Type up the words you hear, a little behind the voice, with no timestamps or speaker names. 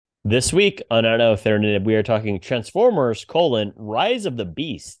This week on I don't know if they're we are talking Transformers: Rise of the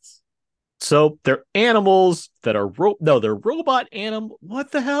Beasts. So they're animals that are no, they're robot animal.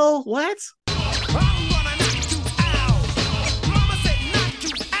 What the hell? What?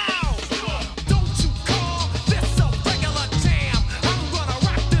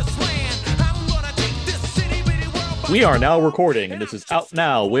 We are now recording, and this is Out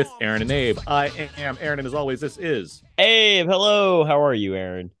Now with Aaron and Abe. I am Aaron, and as always, this is Abe, hello. How are you,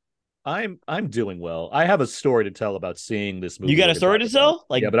 Aaron? I'm doing well. I have a story to tell about seeing this You movie got we're a going to story talk to about.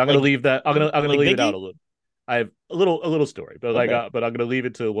 tell? Yeah, but I'm going to leave that. I'm going to Like leave it out a Biggie? little. I have a little story, but Okay. but I'm going to leave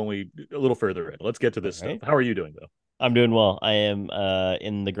it to when we a little further in. Let's get to All this stuff. right. How are you doing though? I'm doing well. I am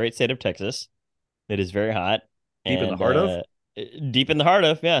in the great state of Texas. It is very hot Deep in the and heart of. deep in the heart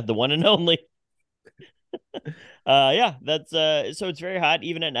of, yeah, the one and only. Yeah, that's so it's very hot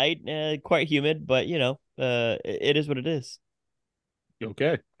even at night, quite humid, but it is what it is.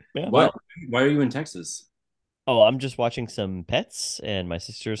 Okay. Yeah. What? Well, Why are you in Texas? Oh, I'm just watching some pets and my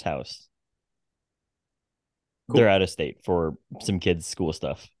sister's house. They're Cool. out of state for some kids' school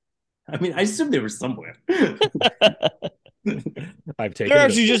stuff. I mean, I assumed they were somewhere. I've They're taken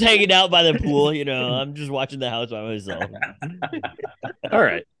actually notes. just hanging out by the pool. I'm just watching the house by myself. All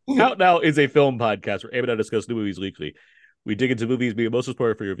right. Out Now is a film podcast where Abe and I discuss new movies weekly. We dig into movies, be most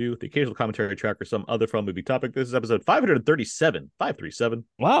spoiler for your review, the occasional commentary track, or some other fun movie topic. This is episode 537. 537.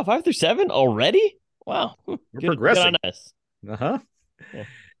 Wow, 5 through 7 already? Wow, We're good on progressing. us. Uh-huh. Yeah.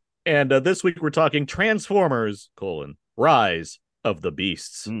 And this week we're talking Transformers, Rise of the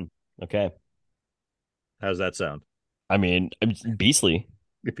Beasts. Okay, How's that sound? I mean, it's Beastly,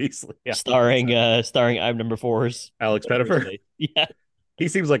 Beastly. Yeah. starring I'm number four's Alex Pettyfer. Yeah, He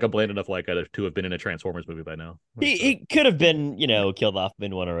seems like a bland enough like to have been in a Transformers movie by now. he could have been killed off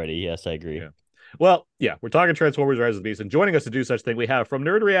in one already. Yes, I agree. Yeah. Well, yeah, we're talking Transformers Rise of the Beast, and joining us to do such thing, we have from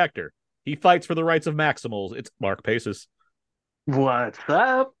Nerd Reactor. He fights for the rights of Maximals. It's Mark Paces. What's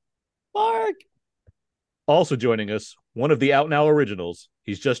up? Mark. Also joining us, one of the Out Now originals.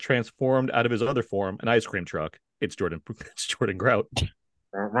 He's just transformed out of his other form, an ice cream truck. It's Jordan. It's Jordan Grout.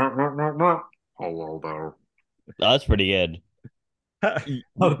 Hello there. Oh, that's pretty good. Oh,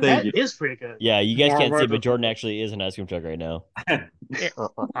 thank you. That is pretty good. Yeah, you guys can't see, but Jordan actually is an ice cream truck right now. He's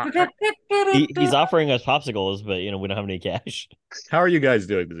offering us popsicles, but we don't have any cash. How are you guys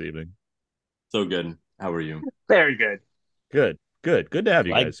doing this evening? So good. How are you? Very good. Good, good, good to have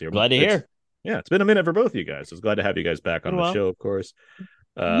you guys here. Glad to hear. Yeah, it's been a minute for both of you guys. It's glad to have you guys back on the show, of course.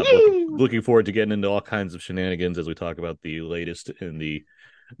 Looking forward to getting into all kinds of shenanigans as we talk about the latest in the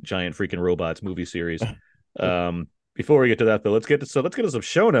giant freaking robots movie series. Before we get to that, though, let's get to some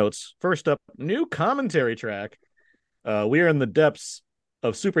show notes. First up, new commentary track. We are in the depths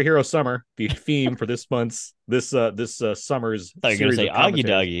of superhero summer, the theme for this month's summer's I thought you were gonna series say of Augie commentaries.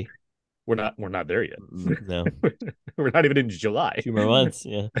 Doggy. We're not there yet. No, We're not even in July. 2 more months.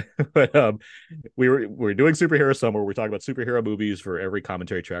 Yeah. But we're doing superhero summer. We're talking about superhero movies for every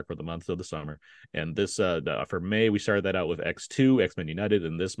commentary track for the month of the summer. And this for May we started that out with X2, X-Men United,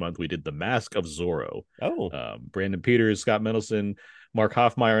 and this month we did The Mask of Zorro. Oh, Brandon Peters, Scott Mendelson, Mark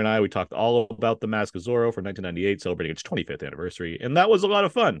Hoffmeyer, and I, we talked all about The Mask of Zorro from 1998, celebrating its 25th anniversary, and that was a lot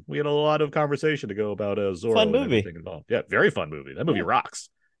of fun. We had a lot of conversation to go about Zorro. Fun and movie. everything involved. Yeah, very fun movie. That movie rocks.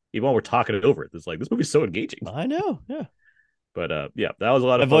 Even while we're talking it over, it's like this movie's so engaging. I know. Yeah. But yeah, that was a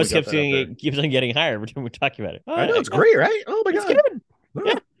lot My of fun. voice keeps on getting higher every time we're talking about it. I know it's great, right? Oh my It's god, good.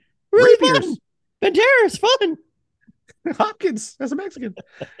 Yeah. Really Rapiers. fun. Banderas, fun. Hopkins as a Mexican.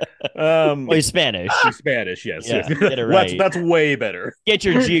 Well, he's Spanish. He's Spanish, yes. Yeah, yes. get it right. That's way better. Get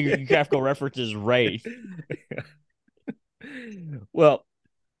your geographical references right. Well,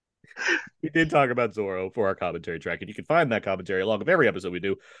 we did talk about Zorro for our commentary track, and you can find that commentary along with every episode we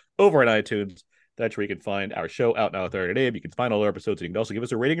do over on iTunes. That's where you can find our show Out Now with Aaron and Abe. You can find all our episodes, and you can also give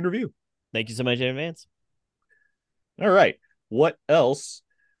us a rating and review. Thank you so much in advance. All right. What else?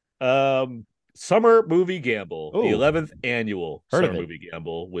 Summer Movie Gamble, Ooh. the 11th annual Heard of Summer it. Movie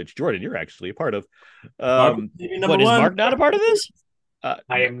Gamble, which Jordan, you're actually a part of. Maybe number What is one. Mark not a part of this? I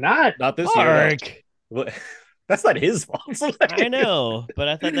am not. Not this year. no. Mark. Well, that's not his fault. I know, but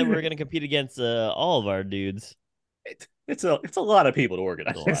I thought that we were going to compete against all of our dudes. It's a lot of people to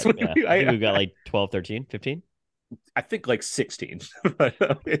organize. It's a lot, yeah. I think we've got like 12, 13, 15. I think like 16, but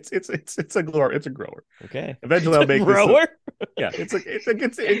it's a grower. Okay. Eventually, I'll make grower. Yeah, we've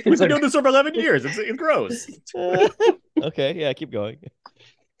been doing this for 11 years. It grows. Okay, yeah, keep going.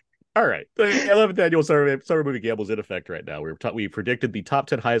 All right, the 11th annual summer movie gamble is in effect right now. We predicted the top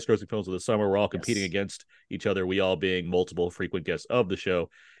 10 highest grossing films of the summer. We're all competing against each other. We all being multiple frequent guests of the show,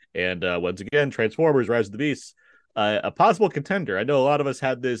 and once again, Transformers: Rise of the Beasts a possible contender. I know a lot of us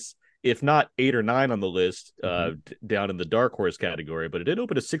had this, if not 8 or 9 on the list, down in the dark horse category, but it did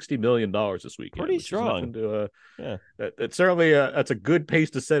open to $60 million this weekend. Pretty strong. It's certainly that's a good pace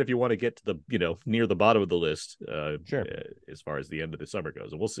to set if you want to get to the near the bottom of the list. Sure. As far as the end of the summer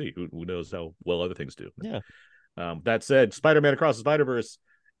goes, and we'll see. Who knows how well other things do? Yeah. That said, Spider-Man Across the Spider-Verse,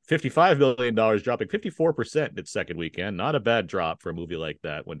 $55 million, dropping 54% its second weekend. Not a bad drop for a movie like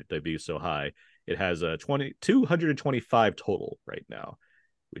that when it debuts so high. It has a 225 total right now,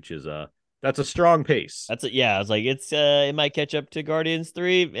 which is that's a strong pace. I was like, it might catch up to Guardians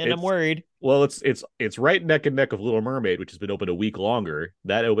 3, and I'm worried. Well, it's right neck and neck of Little Mermaid, which has been open a week longer.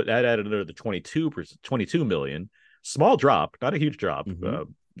 That added another 22 million. Small drop, not a huge drop,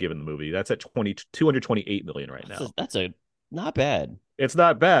 given the movie. That's at 228 million right now. That's not bad. It's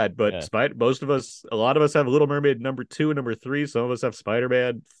not bad, but a lot of us have Little Mermaid number 2 and number 3. Some of us have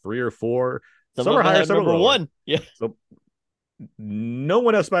Spider-Man 3 or 4. Some are higher, some number 1. Yeah. So no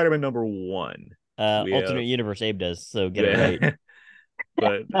one has Spider-Man number 1. Alternate universe Abe does, so get it right.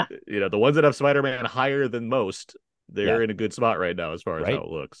 But the ones that have Spider-Man higher than most, they're in a good spot right now as far as how it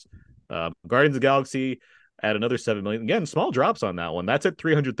looks. Guardians of the Galaxy at another 7 million. Again, small drops on that one. That's at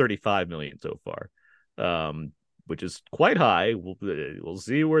 335 million so far, which is quite high. We'll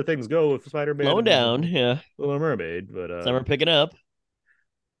see where things go with Spider-Man. Slowing down, Little Mermaid, but some are picking up.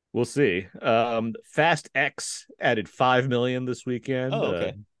 We'll see. Fast X added 5 million this weekend. Oh,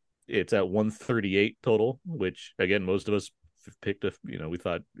 okay. It's at 138 total, which again, most of us picked we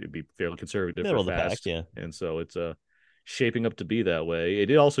thought it'd be fairly conservative Middle for Fast, of the pack, and so it's shaping up to be that way. It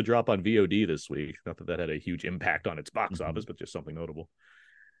did also drop on VOD this week. Not that had a huge impact on its box office, but just something notable.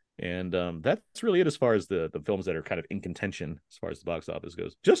 And that's really it as far as the films that are kind of in contention as far as the box office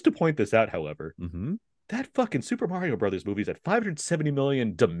goes. Just to point this out, however, that fucking Super Mario Brothers movie is at 570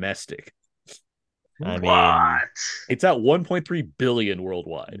 million domestic. I mean, it's at 1.3 billion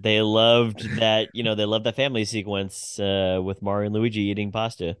worldwide. They loved that, they loved that family sequence with Mario and Luigi eating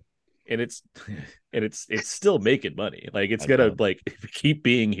pasta. And it's still making money. Like it's gonna keep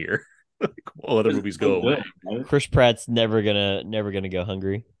being here. While other movies go away. Chris Pratt's never gonna go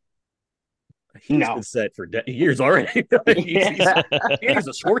hungry. He's been set for years already. He's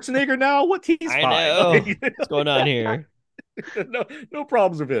a Schwarzenegger now. What? He's I fine. know. What's going on here? No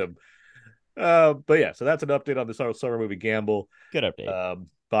problems with him. But yeah, so that's an update on the summer movie Gamble. Good update.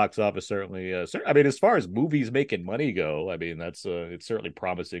 Box office certainly. I mean, as far as movies making money go, I mean that's it's certainly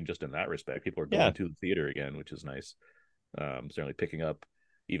promising just in that respect. People are going to the theater again, which is nice. Certainly picking up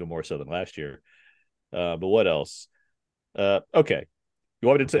even more so than last year. But what else? Okay. You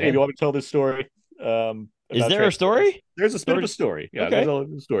want me to tell this story? Is there a story? There's a bit of a story. Yeah, okay.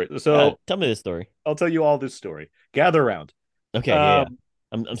 There's a story. So tell me this story. I'll tell you all this story. Gather around. Okay, yeah.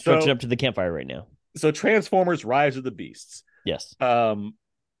 I'm stretching up to the campfire right now. So Transformers Rise of the Beasts. Yes.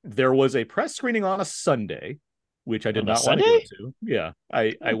 There was a press screening on a Sunday, which I did not want to go to. Yeah.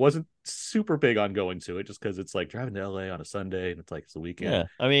 I wasn't super big on going to it just because it's like driving to LA on a Sunday and it's like it's the weekend. Yeah.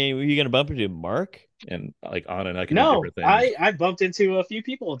 I mean, were you gonna bump into Mark? And like Anna and I can do different things. I bumped into a few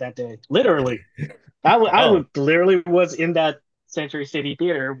people that day. Literally. I literally was in that Century City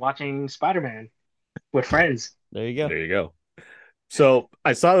Theater watching Spider-Man with friends. There you go. So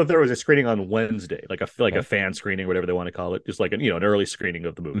I saw that there was a screening on Wednesday, like a fan screening, whatever they want to call it, just like an early screening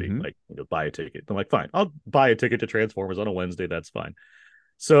of the movie. Like buy a ticket. I'm like, fine, I'll buy a ticket to Transformers on a Wednesday. That's fine.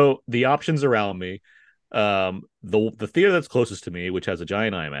 So the options around me, the theater that's closest to me, which has a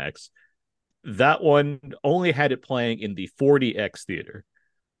giant IMAX, that one only had it playing in the 4DX theater.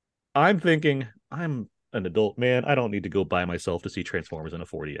 I'm thinking, I'm an adult man. I don't need to go by myself to see Transformers in a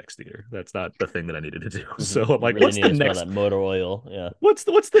 4DX theater. That's not the thing that I needed to do. So I'm like, what's the next? That motor oil. Yeah. What's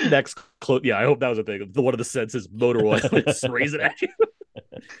the next? Yeah, I hope that was a thing. One of the senses, motor oil. Just raise it at you.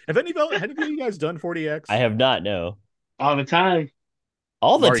 Have any of you guys done 4DX? I have not. No. All the time.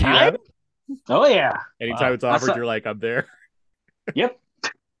 All the time. Oh yeah. Anytime it's offered, you're like, I'm there. Yep.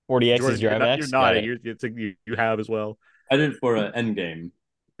 4DX Jordan, is your IMAX. You're not. You have as well. I did it for Endgame.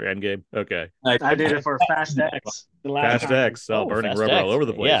 Endgame. Okay. I did it for Fast X. Fast X. Burning rubber all over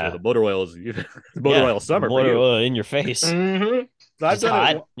the place. Yeah. The motor oil is motor oil summer. Motor oil in your face. Mm-hmm.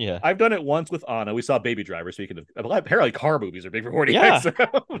 So I've done it once with Anna. We saw Baby Driver. Speaking of, apparently car movies are big for 40. Yeah,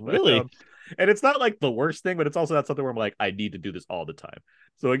 really. And it's not like the worst thing, but it's also not something where I'm like, I need to do this all the time.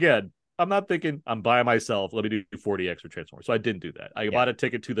 So again, I'm not thinking I'm by myself. Let me do 40X for Transformers. So I didn't do that. I bought a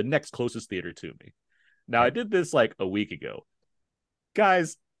ticket to the next closest theater to me. Now I did this like a week ago.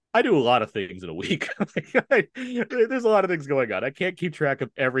 Guys, I do a lot of things in a week. There's a lot of things going on. I can't keep track of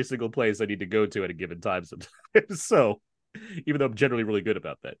every single place I need to go to at a given time sometimes. So, even though I'm generally really good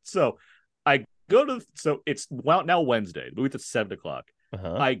about that. So, I go to so it's now Wednesday. The movie's at 7:00.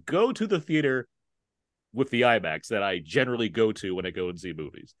 I go to the theater with the IMAX that I generally go to when I go and see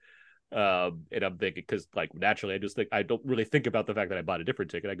movies. And I'm thinking, because like naturally I don't really think about the fact that I bought a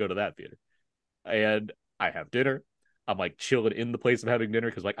different ticket. I go to that theater and I have dinner. I'm like chilling in the place of having dinner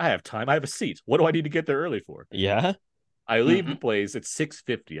because like I have time. I have a seat. What do I need to get there early for? Yeah. I leave the place. It's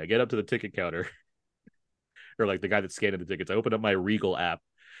 6:50. I get up to the ticket counter or like the guy that's scanning the tickets. I open up my Regal app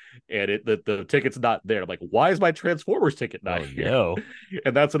and the ticket's not there. I'm like, why is my Transformers ticket not here? No.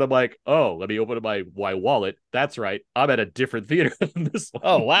 And that's when I'm like, oh, let me open up my wallet. That's right. I'm at a different theater than this one.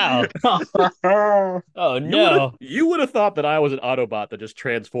 Oh, wow. Oh, no. You would have thought that I was an Autobot that just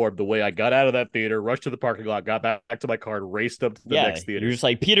transformed the way I got out of that theater, rushed to the parking lot, got back to my car, and raced up to the next theater. You're just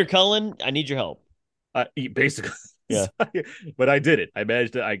like, Peter Cullen, I need your help. Basically. Yeah. But I did it. I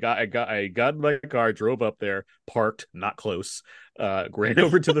managed to. I got in my car, drove up there, parked, not close, ran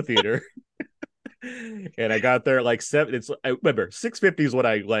over to the theater, and I got there like 7. I remember 6:50 is when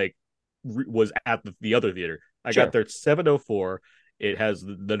I was at the other theater. I got there at 7:04. It has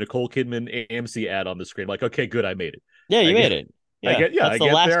the Nicole Kidman AMC ad on the screen. I'm like, okay, good, I made it. Yeah, you made it. Yeah, that's the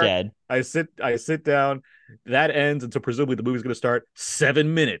last there, ad. I sit down. That ends, and so presumably the movie's going to start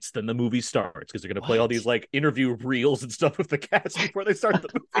 7 minutes. Then the movie starts because they're going to play all these like interview reels and stuff with the cast before they start the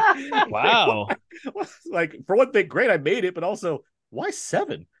movie. Wow! Like for one thing, great, I made it, but also why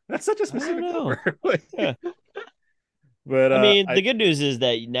 7? That's such a specific number. Yeah. But I mean, the good news is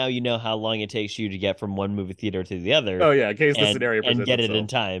that now you know how long it takes you to get from one movie theater to the other. Oh yeah, in case the scenario and get itself. It in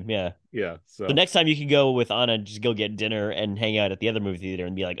time. Yeah, yeah. So next time you can go with Anna, just go get dinner and hang out at the other movie theater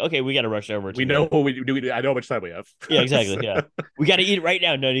and be like, okay, we got to rush over. We know what we do. I know how much time we have. Yeah, exactly. So. Yeah, we got to eat right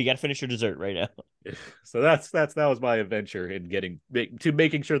now. No, you got to finish your dessert right now. So that was my adventure in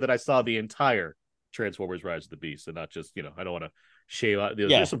making sure that I saw the entire Transformers: Rise of the Beast and not just I don't want to shave out.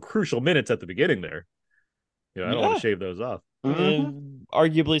 There's some crucial minutes at the beginning there. I don't want to shave those off.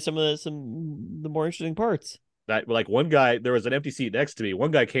 Arguably some of the more interesting parts. That like one guy, there was an empty seat next to me.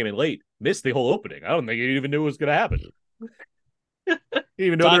 One guy came in late, missed the whole opening. I don't think he even knew what was going to happen. He didn't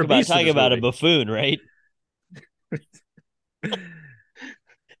even know talk about a buffoon, right?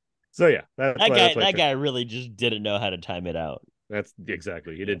 So yeah, that guy really just didn't know how to time it out. That's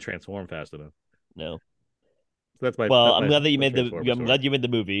exactly. He didn't transform fast enough. No. So that's my. I'm glad that you made I'm glad you made the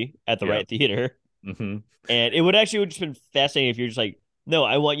movie at the right theater. Mm-hmm. And it would just been fascinating if you're just like, no,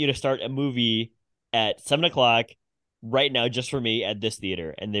 I want you to start a movie at 7:00 right now just for me at this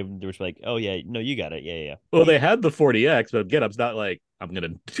theater. And they were like, oh yeah, no, you got it. Yeah. Well, they had the 40X, but again, I'm not like I'm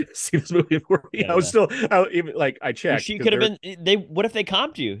gonna see this movie in 40. I was still I checked. She could have been. What if they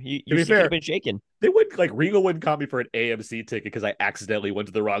comped you? You could have been shaken. They would Regal wouldn't comp me for an AMC ticket because I accidentally went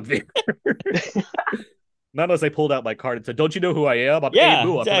to the wrong theater. Not unless I pulled out my card and said, "Don't you know who I am? I'm Abe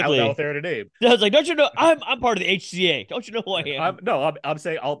Moore. Exactly. I'm out there to name." I was like, "Don't you know? I'm part of the HCA. Don't you know who I am?" I'm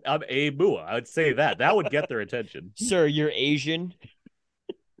saying I'm Abe Moore. I would say that would get their attention. Sir, you're Asian.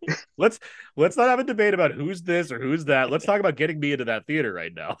 Let's not have a debate about who's this or who's that. Let's talk about getting me into that theater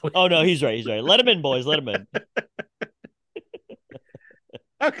right now. Oh no, he's right. Let him in, boys. Let him in.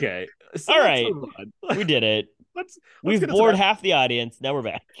 Okay. So all right, we did it. We've bored half the audience. Now we're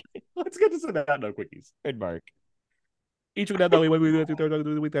back. Let's get to some no quickies. Trademark.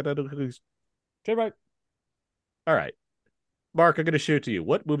 Trademark. All right, Mark, I'm going to shoot to you.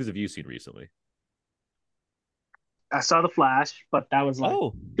 What movies have you seen recently? I saw The Flash, but that was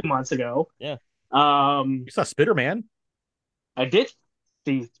 2 months ago. Yeah. You saw Spider-Man? I did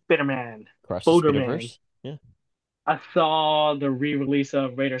see Spider-Man. Across the Spider-Verse? Yeah. I saw the re-release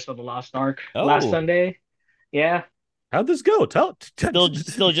of Raiders of the Lost Ark last Sunday. Yeah. How'd this go? Still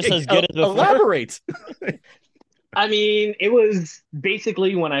just as good as before. Elaborate. I mean, it was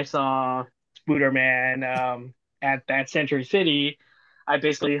basically when I saw Spider-Man at that Century City, I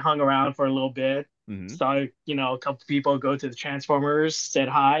basically hung around for a little bit. Mm-hmm. Saw, a couple people go to the Transformers, said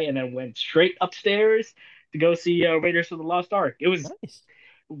hi, and then went straight upstairs to go see Raiders of the Lost Ark. It was nice.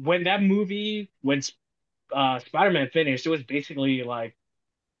 When that movie, when Spider-Man finished, it was basically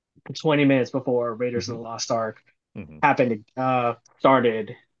 20 minutes before Raiders of the Lost Ark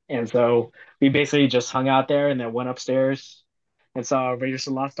started. And so we basically just hung out there and then went upstairs and saw Raiders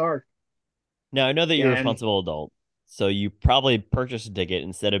of the Lost Ark. Now, I know that you're a responsible adult, so you probably purchased a ticket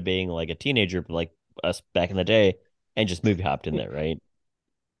instead of being like a teenager like us back in the day and just movie hopped in there, right?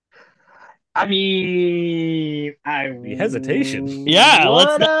 I mean, the hesitation. Yeah,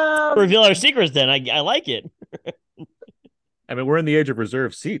 let's not reveal our secrets then. I like it. I mean, we're in the age of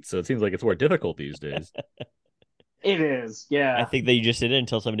reserved seats, so it seems like it's more difficult these days. It is, yeah. I think that you just sit in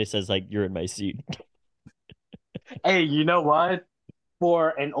until somebody says, you're in my seat. Hey, you know what? For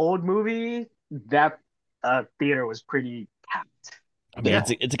an old movie, that theater was pretty packed. I mean,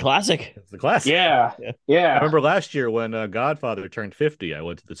 it's a classic. It's a classic. Yeah. I remember last year when Godfather turned 50. I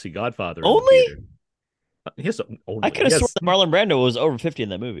went to see Godfather only. In the theater. Yes, I could have sworn that Marlon Brando was over 50 in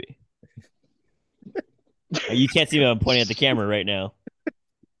that movie. You can't see me. I'm pointing at the camera right now.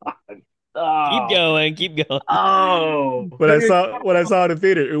 Keep going. Oh, when I saw it in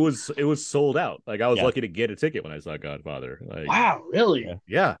theater, it was sold out. Like I was lucky to get a ticket when I saw Godfather. Like, wow, really?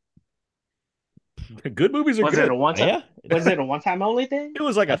 Yeah. Good movies are was good. It a one-time, Was it a one-time only thing? It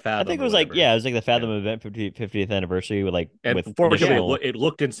was like a Fathom. I think it was it was like the Fathom event 50th anniversary with it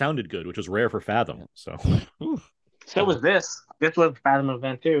looked and sounded good, which was rare for Fathom. So was this. This was the Fathom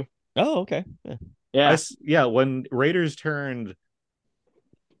event too. Oh, okay. Yeah. When Raiders turned,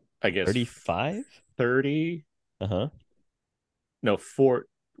 I guess 35, 30. No, what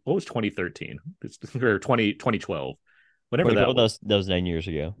was 2013? Or 2012. Whenever that was. That was 9 years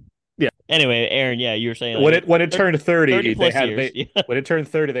ago. Yeah. Anyway, Aaron, you were saying when it turned 30, when it turned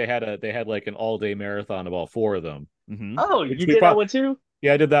 30, they had like an all-day marathon of all four of them. Mm-hmm. Oh, you did that one too?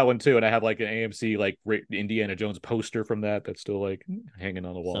 Yeah, I did that one too, and I have like an AMC like Indiana Jones poster from that that's still like hanging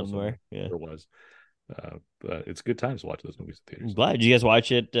on the wall somewhere. Yeah, there was. But it's good times to watch those movies in theaters. I'm glad. Did you guys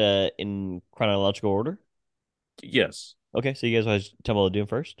watch it in chronological order? Yes. Okay, so you guys watched Temple of Doom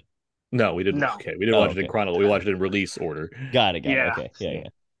first? No, we didn't. No. Okay, we didn't watch it in chronological. We watched it in release order. Got it. Okay, yeah.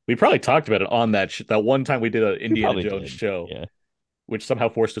 We probably talked about it on that one time we did an Indiana Jones show. Yeah. Which somehow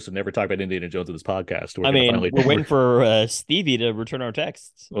forced us to never talk about Indiana Jones in this podcast. We're waiting for Stevie to return our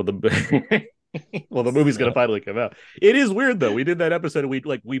texts. Well, the movie's gonna finally come out. It is weird though. We did that episode.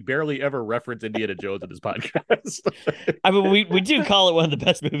 And we barely ever reference Indiana Jones in this podcast. I mean, we do call it one of the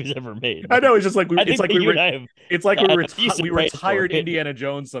best movies ever made. I know. It's just like we retired Indiana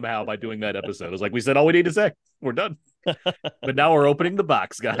Jones somehow by doing that episode. It was like we said all we need to say. We're done. But now we're opening the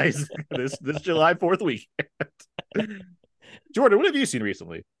box, guys. this July 4th week. Jordan, what have you seen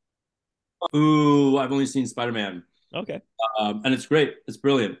recently? Ooh, I've only seen Spider-Man. Okay. And it's great. It's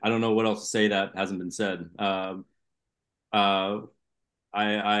brilliant. I don't know what else to say that hasn't been said. I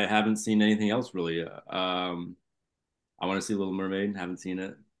haven't seen anything else really. I want to see Little Mermaid. Haven't seen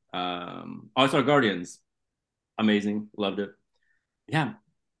it. I saw Guardians. Amazing. Loved it. Yeah.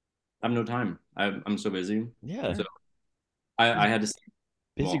 I have no time. I'm so busy. Yeah. So I had to see.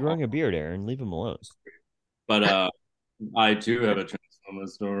 Busy growing a beard, Aaron. Leave him alone. But I too have a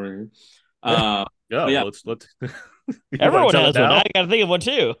Transformers story. Yeah. Let's everyone has one. I gotta think of one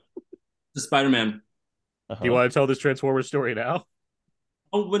too. The Spider-Man. Do you want to tell this Transformers story now?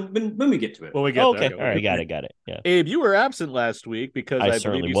 Oh, when we get to it. When we get there. Okay. All right. Got it. Yeah. Abe, you were absent last week because I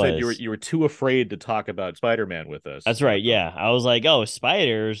believe you said you were too afraid to talk about Spider-Man with us. That's right. Yeah. I was like, oh,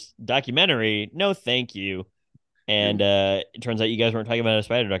 spiders documentary. No, thank you. And it turns out you guys weren't talking about a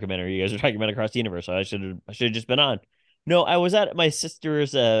spider documentary. You guys were talking about Across the Universe. So I should have just been on. No, I was at my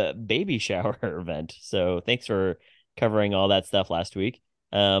sister's baby shower event. So thanks for covering all that stuff last week.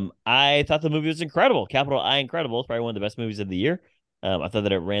 I thought the movie was incredible. Capital I incredible. It's probably one of the best movies of the year. I thought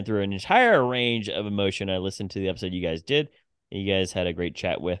that it ran through an entire range of emotion. I listened to the episode you guys did. You guys had a great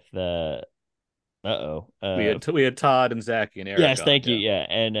chat with we had Todd and Zach and Eric. Yes, thank you. Yeah,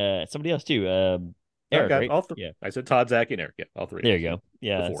 and somebody else too. Eric, right? All three. Yeah, I said Todd, Zach, and Eric. Yeah, all three. There you go.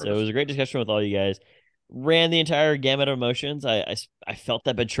 Yeah, so it was a great discussion with all you guys. Ran the entire gamut of emotions. I felt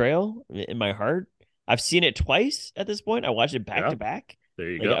that betrayal in my heart. I've seen it twice at this point. I watched it back to back. There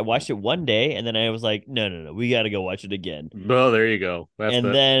you go. I watched it one day, and then I was like, no, we got to go watch it again. Oh, there you go. Then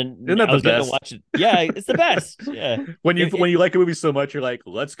I was going to watch it. Yeah, it's the best. Yeah. when you like a movie so much, you're like,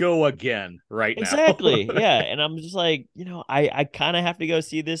 let's go again now. Exactly. Yeah, and I'm just like, I kind of have to go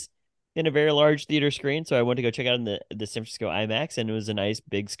see this in a very large theater screen, so I went to go check out in the San Francisco IMAX, and it was a nice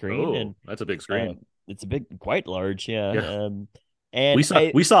big screen. Oh, and that's a big screen. It's quite large. Yeah. And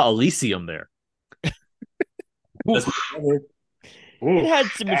we saw Elysium there. It had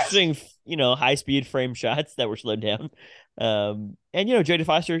some interesting, high speed frame shots that were slowed down. And Jodie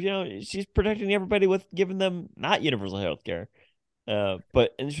Foster, she's protecting everybody with giving them not universal health care.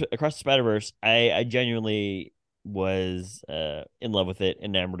 But Across the Spider-Verse, I genuinely was in love with it,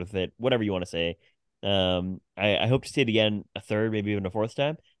 enamored with it, whatever you want to say. I hope to see it again a third, maybe even a fourth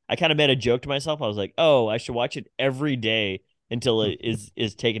time. I kind of made a joke to myself. I was like, oh, I should watch it every day until it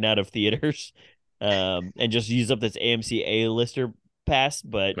is taken out of theaters, and just use up this AMC A-lister pass.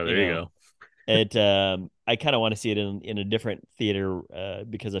 But there you go. It I kind of want to see it in a different theater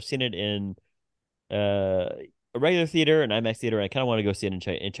because I've seen it in a regular theater, an IMAX theater. I kind of want to go see it and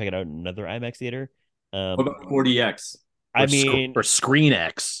check it out in another IMAX theater. What about 4DX? Or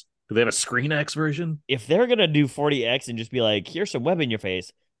ScreenX. Do they have a ScreenX version? If they're gonna do 4DX and just be like, here's some web in your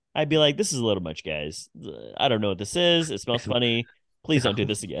face, I'd be like, this is a little much, guys. I don't know what this is. It smells funny. Please don't do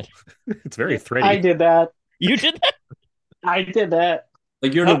this again. It's very thready. I did that. You did that? I did that.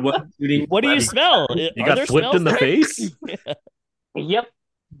 Like you're the one shooting. What do you smell? You got flipped in the face? Yeah. Yep.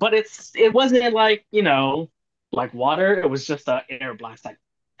 But it wasn't like, like water. It was just an air blast. Like,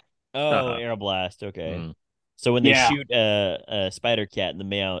 air blast. Okay. So when they shoot a spider cat in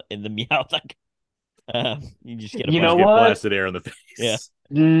the mouth, like, you just get blasted air in the face.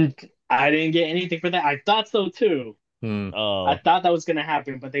 Yeah. I didn't get anything for that. I thought so too. Oh, I thought that was gonna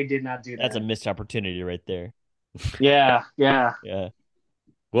happen, but they did not do that. That's a missed opportunity right there. Yeah.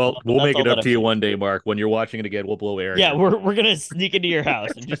 Well, we'll make it up to you one day, Mark. When you're watching it again, we'll blow air. Yeah, we're gonna sneak into your house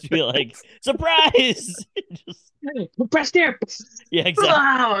and just be like, surprise! Just press air. Yeah, exactly.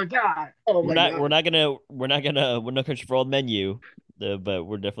 Oh god. Oh my god. We're not gonna No Country for Old menu, but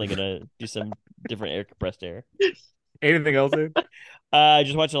we're definitely gonna do some different air compressed air. Anything else, Dave?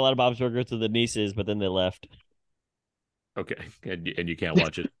 Just watching a lot of Bob's Burgers with the nieces, but then they left. Okay, and you can't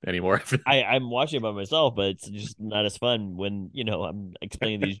watch it anymore. I'm watching it by myself, but it's just not as fun when I'm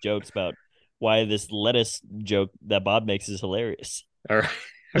explaining these jokes about why this lettuce joke that Bob makes is hilarious. All right.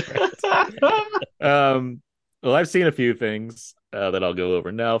 Well, I've seen a few things that I'll go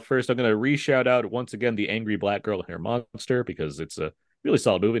over now. First, I'm going to re-shout out once again The Angry Black Girl and Her Monster, because it's a really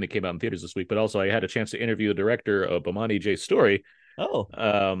solid movie and it came out in theaters this week. But also, I had a chance to interview the director of Bomani J. Story.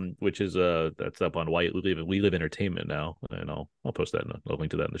 Which is that's up on We Live Entertainment now, and I'll post that. I'll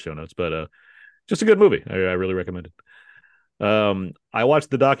link to that in the show notes. But just a good movie. I really recommend it. I watched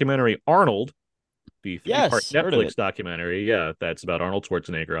the documentary Arnold, the 3-part Netflix documentary. Yeah, that's about Arnold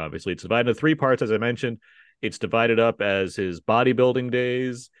Schwarzenegger. Obviously, it's divided into 3 parts, as I mentioned. It's divided up as his bodybuilding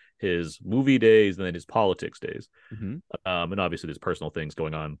days, his movie days, and then his politics days. And obviously, there's personal things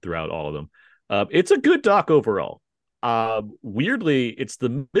going on throughout all of them. It's a good doc overall. Weirdly, it's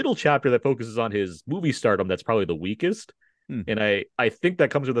the middle chapter that focuses on his movie stardom that's probably the weakest. And I think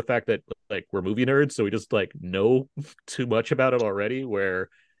that comes with the fact that like we're movie nerds, so we just like know too much about it already, where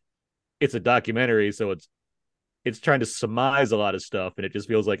it's a documentary, so it's trying to surmise a lot of stuff, and it just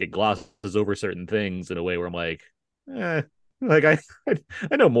feels like it glosses over certain things in a way where I'm like, like I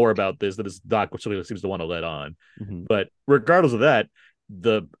know more about this than this doc, which seems to want to let on. But regardless of that,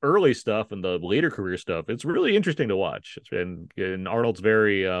 the early stuff and the later career stuff, it's really interesting to watch. And Arnold's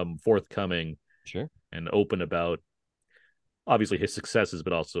very forthcoming, and open about obviously his successes,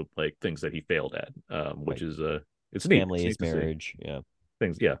 but also like things that he failed at, which is it's neat. Family, his marriage,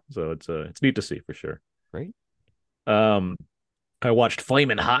 things, So it's neat to see for sure. Great. I watched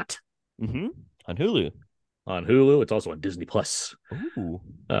Flamin' Hot on Hulu. On Hulu, it's also on Disney Plus. Ooh,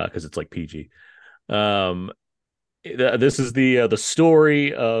 because it's like PG. This is the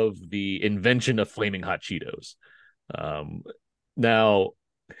story of the invention of flaming hot Cheetos. Now,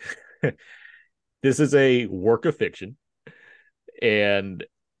 this is a work of fiction, and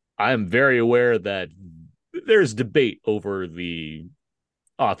I'm very aware that there's debate over the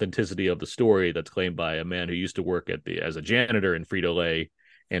authenticity of the story that's claimed by a man who used to work as a janitor in Frito-Lay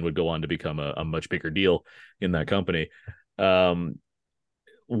and would go on to become a much bigger deal in that company.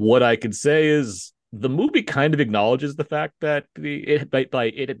 What I can say is the movie kind of acknowledges the fact that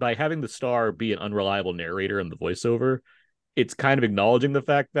by having the star be an unreliable narrator in the voiceover, it's kind of acknowledging the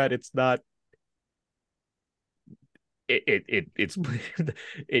fact that it's not.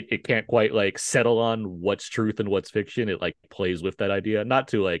 It can't quite like settle on what's truth and what's fiction. It like plays with that idea, not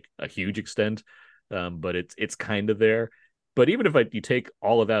to like a huge extent, but it's kind of there. But even if you take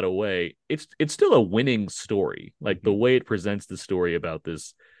all of that away, it's still a winning story. Like the way it presents the story about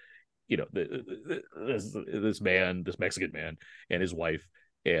this, this Mexican man and his wife,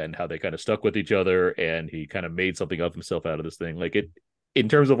 and how they kind of stuck with each other, and he kind of made something of himself out of this thing. Like it, in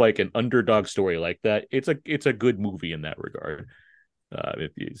terms of like an underdog story like that, it's a good movie in that regard.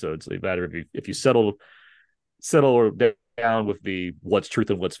 It's a matter of if you settle down with the what's truth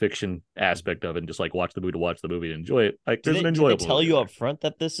and what's fiction aspect of it, and just like watch the movie and enjoy it. Like there's an enjoyable. Did they tell you up front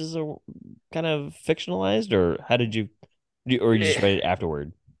that this is a kind of fictionalized, or how did you just read it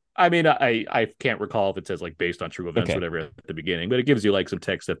afterward? I mean, I can't recall if it says like based on true events or whatever at the beginning, but it gives you like some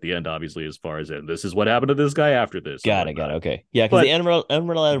text at the end, obviously, as far as this is what happened to this guy after this. Got it. Okay. Yeah, because the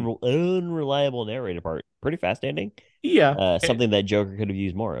unreliable narrator part, pretty fascinating. Yeah. Something that Joker could have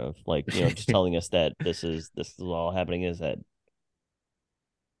used more of, like, just telling us that this is all happening is that.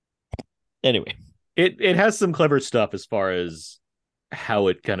 Anyway. It has some clever stuff as far as how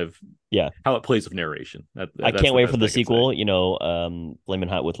it kind of how it plays with narration. I can't wait for the sequel. Flamin'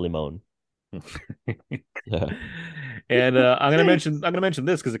 Hot with Limon. And I'm gonna mention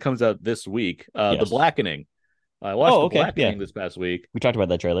this because it comes out this week. The Blackening, I watched The Blackening this past week. We talked about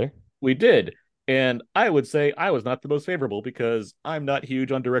that trailer. We did. And I would say I was not the most favorable because I'm not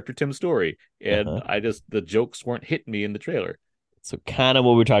huge on director Tim Story. And the jokes weren't hitting me in the trailer. So kind of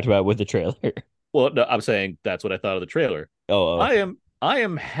what we talked about with the trailer. Well, no, I'm saying that's what I thought of the trailer. I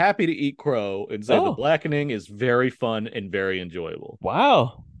am happy to eat crow and say The Blackening is very fun and very enjoyable.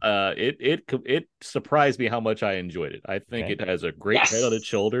 Wow. It surprised me how much I enjoyed it. I think it has a great head on its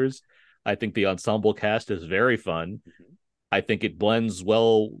shoulders. I think the ensemble cast is very fun. Mm-hmm. I think it blends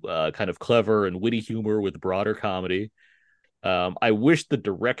well, kind of clever and witty humor with broader comedy. I wish the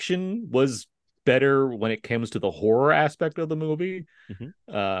direction was better when it comes to the horror aspect of the movie.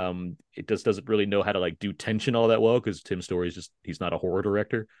 Mm-hmm. It just doesn't really know how to like do tension all that well because Tim Story he's not a horror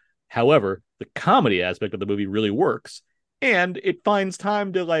director. However, the comedy aspect of the movie really works, and it finds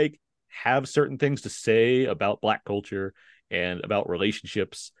time to like have certain things to say about Black culture and about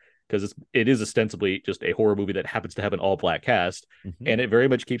relationships, because it is ostensibly just a horror movie that happens to have an all-Black cast, and it very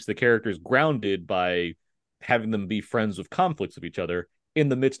much keeps the characters grounded by having them be friends with conflicts of each other in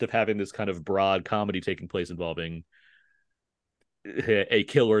the midst of having this kind of broad comedy taking place involving a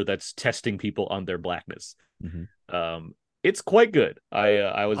killer that's testing people on their Blackness. Mm-hmm. It's quite good.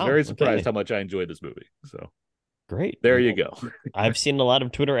 I was very surprised how much I enjoyed this movie. So great. There you go. I've seen a lot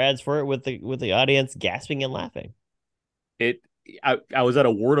of Twitter ads for it with the audience gasping and laughing. I was at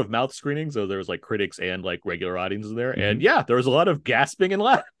a word of mouth screening, so there was like critics and like regular audiences there, and there was a lot of gasping and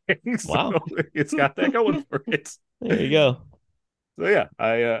laughing. So wow, it's got that going for it. There you go. So yeah,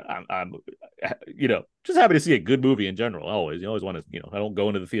 I'm just happy to see a good movie in general. You always want to, I don't go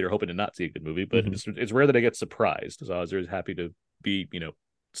into the theater hoping to not see a good movie, but it's rare that I get surprised. So I was very happy to be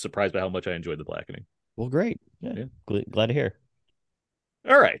surprised by how much I enjoyed The Blackening. Well, great. Yeah. Glad to hear.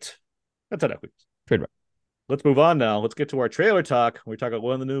 All right, that's enough. Trademark. Let's move on now. Let's get to our trailer talk. We talk about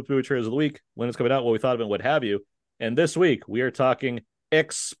one of the new movie trailers of the week, when it's coming out, what we thought of it, what have you. And this week we are talking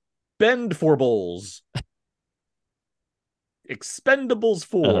Expendables. Expendables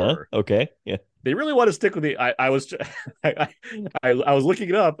 4. Okay. Yeah. They really want to stick with the. I was looking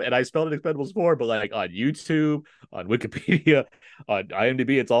it up and I spelled it Expendables 4, but like on YouTube, on Wikipedia, on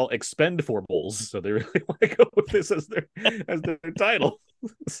IMDb, it's all Expendables. So they really want to go with this as their title.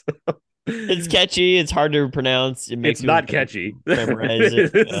 So. It's catchy. It's hard to pronounce. It's not catchy. Memorize it.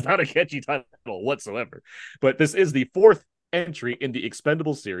 It's not a catchy title whatsoever. But this is the fourth entry in the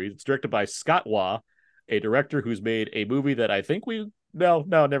Expendables series. It's directed by Scott Waugh, a director who's made a movie that I think no,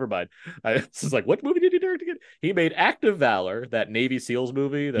 never mind. This is like, what movie did he direct again? He made Act of Valor, that Navy SEALs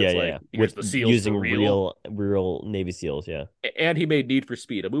movie. That's with the SEALs using real Navy SEALs. Yeah. And he made Need for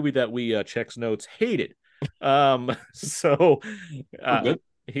Speed, a movie that we checks notes hated. So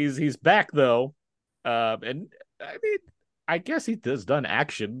he's back though. And I mean, I guess he has done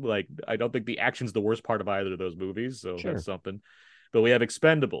action. Like, I don't think the action's the worst part of either of those movies. So That's something. But we have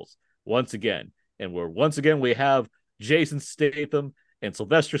Expendables once again. And we have Jason Statham and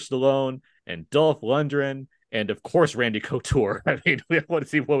Sylvester Stallone and Dolph Lundgren and of course Randy Couture. I mean, we want to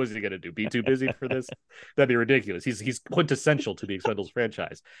see what was he going to do? Be too busy for this? That'd be ridiculous. He's quintessential to the Expendables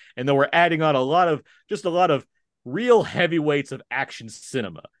franchise. And then we're adding on a lot of real heavyweights of action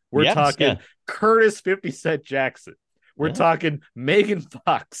cinema. We're talking Curtis 50 Cent Jackson. We're talking Megan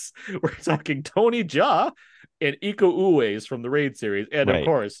Fox. We're talking Tony Jaa and Iko Uwais from the Raid series. And of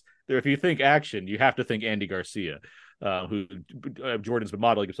course, if you think action, you have to think Andy Garcia, who Jordan's been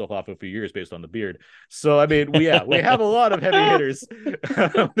modeling himself off of for years based on the beard. So, I mean, we have a lot of heavy hitters.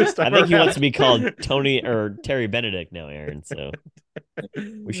 This time I think he wants to be called Tony or Terry Benedict now, Aaron. So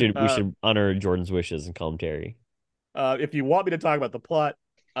we should honor Jordan's wishes and call him Terry. If you want me to talk about the plot,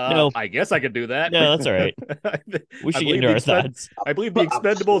 no, I guess I could do that. No, that's all right. We should get into our thoughts. I believe the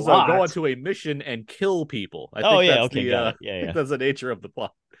Expendables go onto a mission and kill people. I think that's the nature of the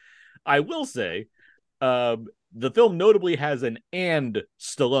plot. I will say, the film notably has an and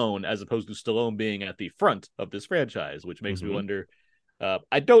Stallone as opposed to Stallone being at the front of this franchise, which makes me wonder.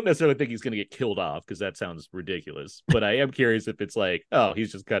 I don't necessarily think he's going to get killed off because that sounds ridiculous, but I am curious if it's like, oh,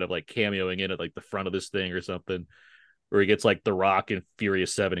 he's just kind of like cameoing in at like the front of this thing or something. Or he gets like The Rock in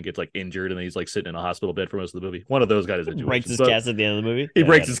Furious 7 and gets like injured and then he's like sitting in a hospital bed for most of the movie. One of those guys breaks his cast at the end of the movie. He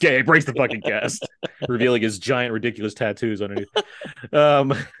breaks the fucking cast, revealing his giant ridiculous tattoos underneath.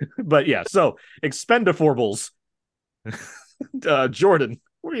 But yeah, so Expendables. Jordan,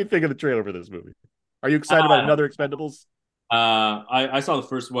 what do you think of the trailer for this movie? Are you excited about another Expendables? I saw the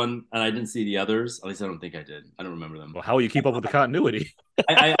first one and I didn't see the others. At least I don't think I did. I don't remember them. Well, how will you keep up with the continuity?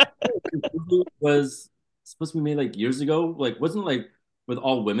 I was supposed to be made like years ago. Like, wasn't like with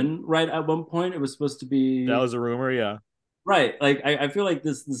all women, right? At one point, it was supposed to be. That was a rumor, yeah. Right. Like, I feel like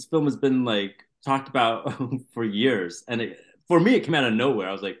this film has been like talked about for years, and for me, it came out of nowhere.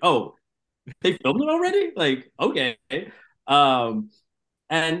 I was like, "Oh, they filmed it already?" Like, okay. Um,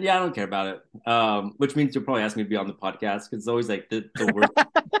 and yeah, I don't care about it. Which means you'll probably ask me to be on the podcast because it's always like the worst.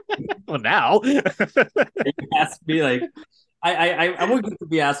 Well, now you ask me like, I want to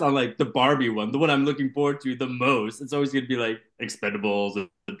be asked on like the Barbie one, the one I'm looking forward to the most. It's always going to be like Expendables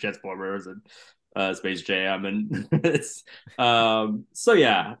and Transformers and Space Jam, and it's so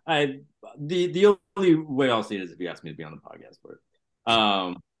yeah. The only way I'll see it is if you ask me to be on the podcast for it.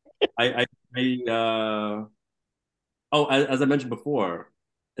 Oh, as I mentioned before,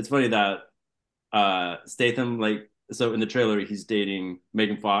 it's funny that Statham, like, so in the trailer he's dating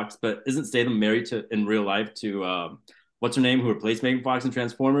Megan Fox, but isn't Statham married to in real life to what's her name who replaced Megan Fox in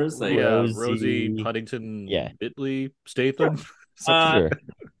Transformers? Like Rosie Huntington, yeah, Whitley, Statham. Sure.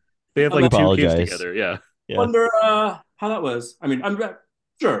 They have like 2 kids together. Yeah. Wonder how that was. I mean, I'm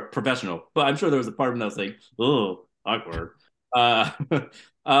sure professional, but I'm sure there was a part of him that was like, oh, awkward. But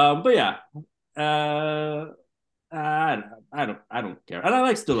yeah, I don't care, and I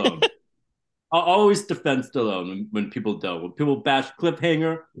like Stallone. I'll always defend Stallone when people don't. When people bash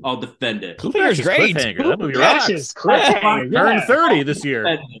Cliffhanger, I'll defend it. Cliffhanger's great. Cliffhanger. That movie rocks. Cliffhanger. Turned 30 this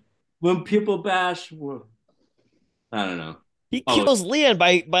year. When people bash, I don't know. He kills Leon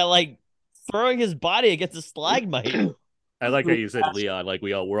by like throwing his body against a stalagmite. I like how you said Leon. Like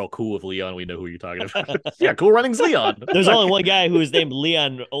we're all cool with Leon. We know who you're talking about. Yeah, Cool Runnings Leon. There's only one guy who is named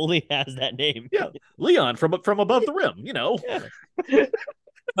Leon. Only has that name. Yeah, Leon from above the rim. You know. Yeah.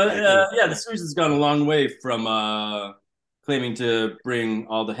 But yeah, the series has gone a long way from claiming to bring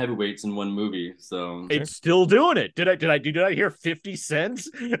all the heavyweights in one movie. So it's still doing it. Did I hear 50 cents?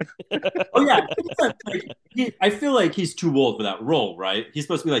 Oh yeah, I feel like he's too old for that role, right? He's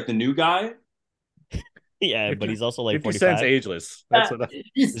supposed to be like the new guy. Yeah, but he's also like 50 45. Cent's ageless. That's what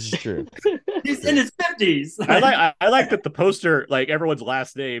this is true. He's in his 50s. I like that the poster, like everyone's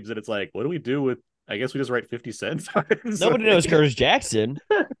last names, and it's like, what do we do with? I guess we just write 50 cents. Nobody knows Curtis Jackson.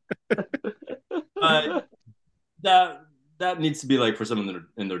 That needs to be like for someone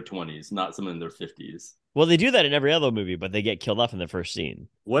in their 20s, not someone in their 50s. Well, they do that in every other movie, but they get killed off in the first scene.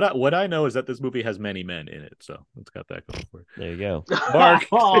 What I know is that this movie has many men in it, so it's got that going for it. There you go. Mark.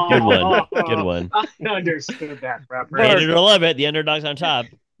 Good one. Good one. I understood that reference. Hate it or love it, the underdog's on top.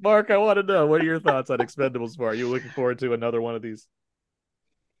 Mark, I want to know, what are your thoughts on Expendables 4? Are you looking forward to another one of these?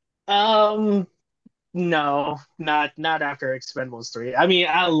 No, not after Expendables 3. I mean,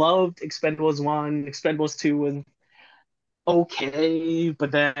 I loved Expendables 1. Expendables 2 was okay,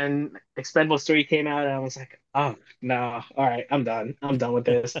 but then Expendables 3 came out and I was like, oh no, all right, I'm done. I'm done with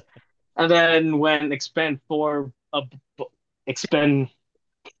this. And then when Expend 4 Expend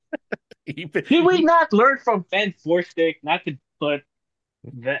did we not learn from Ben Forstick not to put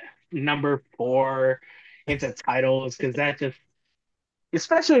the number 4 into titles? Because that just,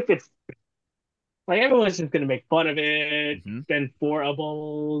 especially if it's like everyone's just gonna make fun of it. Spend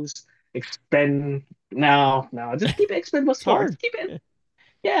 4-ables, expend no, just keep it Expendables 4. Just keep it.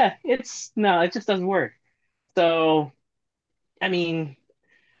 Yeah, it just doesn't work. So, I mean,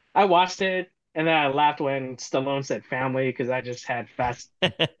 I watched it and then I laughed when Stallone said family because I just had Fast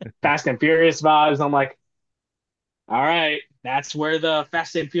and Furious vibes. I'm like, all right, that's where the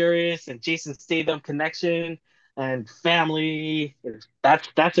Fast and Furious and Jason Statham connection and family that's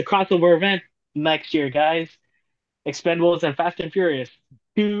a crossover event next year, guys. Expendables and Fast and Furious,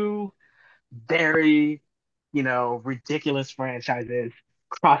 2 very, ridiculous franchises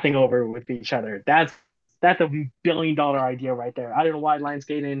crossing over with each other. That's a $1 billion idea right there. I don't know why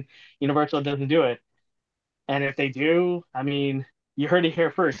Lionsgate and Universal doesn't do it. And if they do, I mean, you heard it here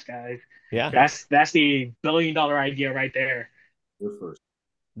first, guys. Yeah. That's the $1 billion idea right there.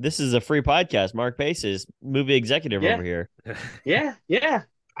 This is a free podcast. Mark Pace is movie executive over here. Yeah.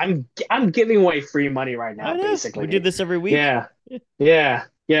 I'm giving away free money right now, basically. We do this every week. Yeah.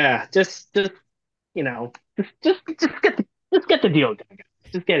 Just get the deal done.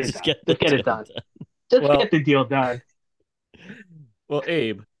 Just get it done. Get the deal done. Well,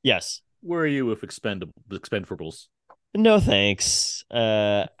 Abe. Yes. Where are you with Expendables? No thanks.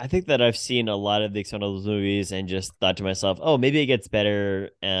 I think that I've seen a lot of the Expendables movies and just thought to myself, oh, maybe it gets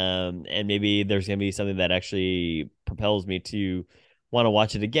better, and maybe there's gonna be something that actually propels me to want to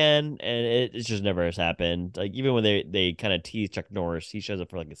watch it again, and it just never has happened. Like, even when they kind of tease Chuck Norris, he shows up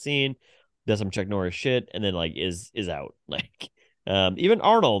for like a scene, does some Chuck Norris shit, and then like is out. Like, even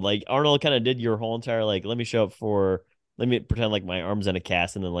Arnold kind of did your whole entire like, let me pretend like my arm's in a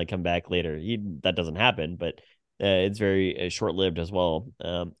cast and then like come back later. That doesn't happen, but it's very short lived as well.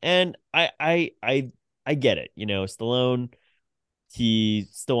 And I get it. Stallone he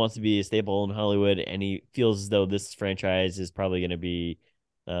still wants to be a staple in Hollywood, and he feels as though this franchise is probably going to be,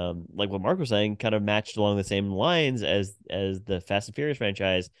 like what Mark was saying, kind of matched along the same lines as the Fast and Furious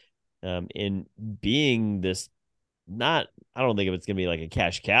franchise, in being this. Not, I don't think it's going to be like a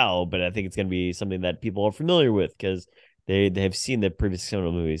cash cow, but I think it's going to be something that people are familiar with because they have seen the previous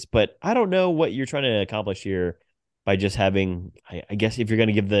criminal movies. But I don't know what you're trying to accomplish here by just having. I guess if you're going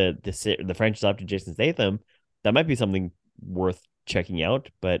to give the franchise up to Jason Statham, that might be something worth checking out.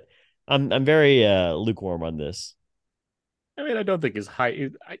 But I'm very lukewarm on this. I mean, I don't think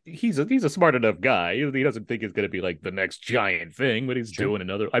he's a smart enough guy. He doesn't think it's going to be like the next giant thing, but he's doing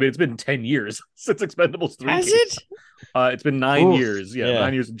another. I mean, it's been 10 years since Expendables 3. Has it? It's been 9 years. Yeah,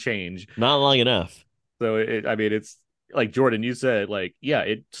 9 years and change. Not long enough. So I mean, it's like Jordan, you said, like, yeah,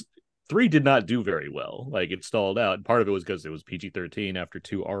 3 did not do very well. Like, it stalled out. And part of it was because it was PG-13 after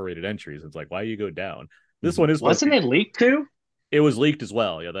 2 R-rated entries. It's like, why do you go down? This one is wasn't it leaked too? It was leaked as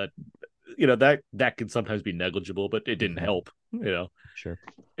well. Yeah, that can sometimes be negligible, but it didn't help. Sure.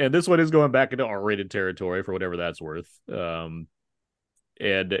 And this one is going back into R-rated territory for whatever that's worth. I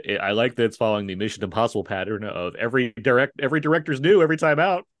like that it's following the Mission Impossible pattern of every director's new every time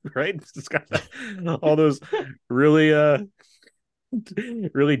out, right? It's got all those really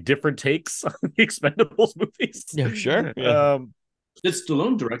really different takes on the Expendables movies. Yeah, sure. Yeah. Did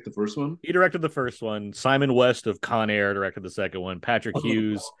Stallone direct the first one? He directed the first one. Simon West of Con Air directed the second one. Patrick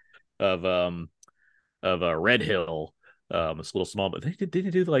Hughes of Red Hill. It's a little small, but did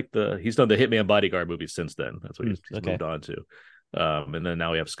he do like he's done the Hitman Bodyguard movies since then. That's what he's moved on to. And then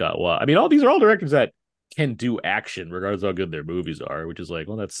now we have Scott Watt. I mean, these are all directors that can do action regardless of how good their movies are, which is like,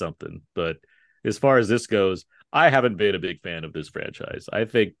 well, that's something. But as far as this goes, I haven't been a big fan of this franchise. I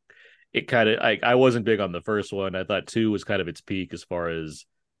think it kind of, I wasn't big on the first one. I thought 2 was kind of its peak as far as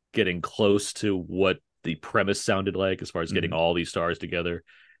getting close to what the premise sounded like, as far as getting all these stars together.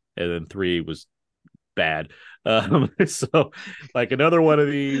 And then 3 was bad. So like another one of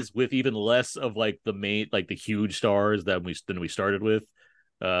these with even less of like the main, like the huge stars than we started with.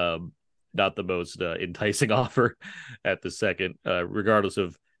 Not the most enticing offer at the second, regardless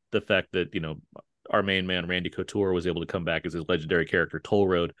of the fact that, our main man Randy Couture was able to come back as his legendary character Toll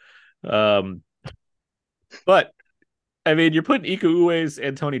Road. But I mean, you're putting Iko Uwais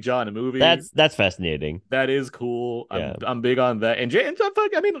and Tony Jaa in a movie. That's fascinating. That is cool. Yeah. I'm big on that. And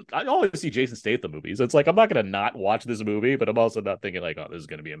I mean, I always see Jason Statham movies. It's like I'm not going to not watch this movie, but I'm also not thinking like, oh, this is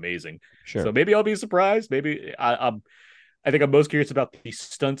going to be amazing. Sure. So maybe I'll be surprised. Maybe I think I'm most curious about the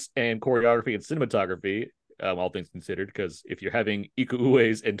stunts and choreography and cinematography, all things considered. Because if you're having Iko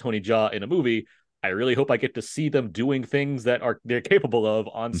Uwais and Tony Jaa in a movie, I really hope I get to see them doing things that they're capable of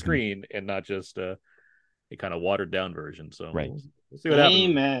on screen and not just a kind of watered down version. So right. We'll see what happens.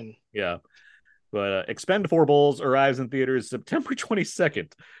 Amen. Yeah. But Expend4bles arrives in theaters September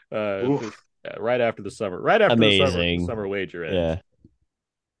 22nd. Right after the summer. Right after the summer wager ends.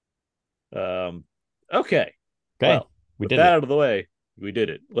 Yeah. Okay. Well, we did that out of the way. We did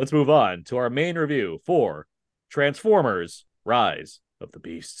it. Let's move on to our main review for Transformers: Rise of the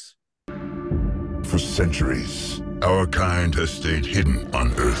Beasts. For centuries, our kind has stayed hidden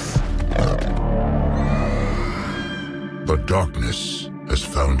on Earth. But darkness has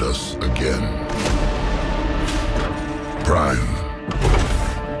found us again. Prime.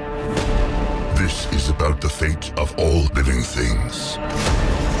 This is about the fate of all living things.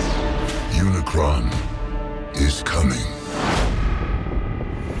 Unicron is coming.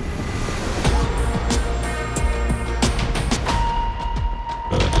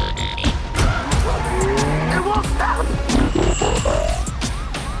 It won't stop!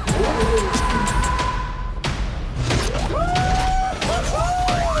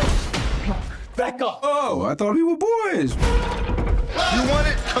 Back up! Oh, I thought we were boys. You want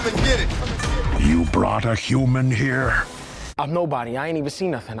it? Come and get it. You brought a human here? I'm nobody. I ain't even seen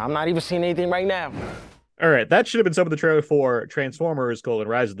nothing. I'm not even seeing anything right now. All right, that should have been some of the trailer for Transformers: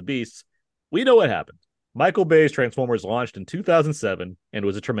 Rise of the Beasts. We know what happened. Michael Bay's Transformers launched in 2007 and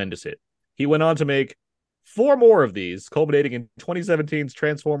was a tremendous hit. He went on to make 4 more of these, culminating in 2017's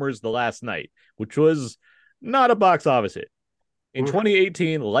Transformers: The Last Knight, which was not a box office hit. In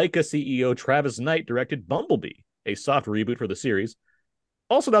 2018, Leica CEO Travis Knight directed Bumblebee, a soft reboot for the series.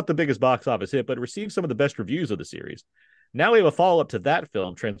 Also not the biggest box office hit, but it received some of the best reviews of the series. Now we have a follow-up to that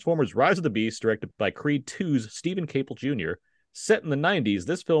film, Transformers: Rise of the Beasts, directed by Creed 2's Stephen Caple Jr. Set in the 90s,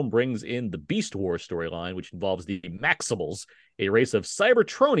 this film brings in the Beast Wars storyline, which involves the Maximals, a race of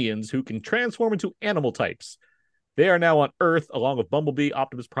Cybertronians who can transform into animal types. They are now on Earth, along with Bumblebee,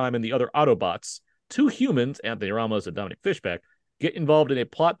 Optimus Prime, and the other Autobots. 2 humans, Anthony Ramos and Dominic Fishback, get involved in a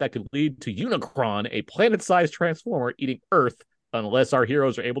plot that could lead to Unicron, a planet-sized transformer eating Earth unless our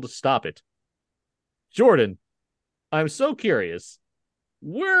heroes are able to stop it. Jordan, I'm so curious.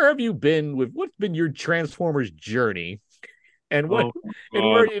 Where have you been with what's been your Transformers journey? And where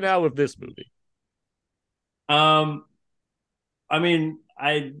are you now with this movie? I mean,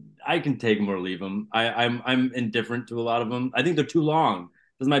 I can take them or leave them. I'm indifferent to a lot of them. I think they're too long.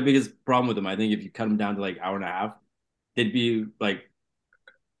 That's my biggest problem with them. I think if you cut them down to like hour and a half, they'd be like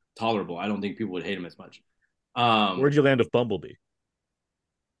tolerable. I don't think people would hate them as much. Where'd you land with Bumblebee?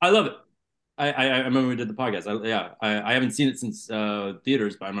 I love it. I remember we did the podcast. I haven't seen it since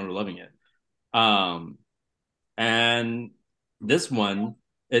theaters, but I remember loving it. And this one,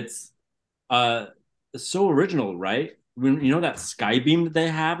 it's so original, right? When you know that sky beam that they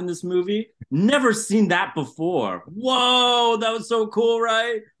have in this movie, never seen that before. Whoa, that was so cool,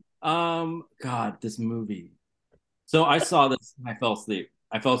 right? God, this movie. So I saw this and I fell asleep.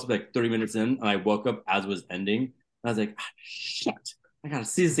 I fell asleep like 30 minutes in, and I woke up as it was ending. And I was like, shit, I gotta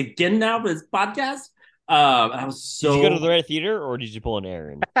see this again now for this podcast. I was so. Did you go to the right theater, or did you pull an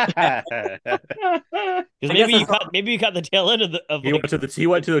errand? Because maybe you caught the tail end of he went to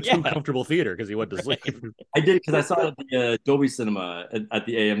the too comfortable theater because he went to sleep. I did, because I saw it at the Dolby Cinema at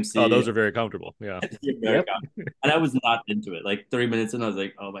the AMC. Oh, those are very comfortable. Yeah. Yep. And I was not into it. Like 30 minutes in, I was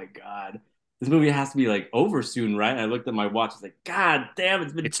like, oh my God, this movie has to be like over soon, right? And I looked at my watch. I was like, God damn,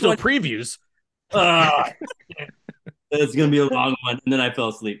 it's still previews. It's gonna be a long one. And then I fell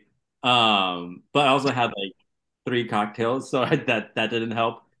asleep. But I also had like 3 cocktails, so that didn't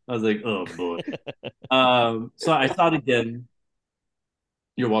help. I was like, oh boy. So I saw it again.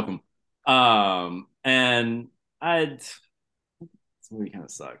 You're welcome. And this movie kind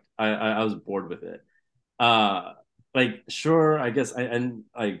of sucked. I was bored with it. Like, sure, I guess and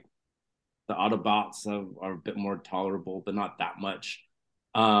like the Autobots are a bit more tolerable, but not that much.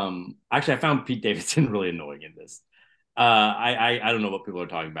 Actually, I found Pete Davidson really annoying in this. I don't know what people are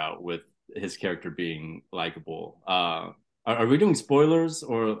talking about with his character being likable. Are we doing spoilers,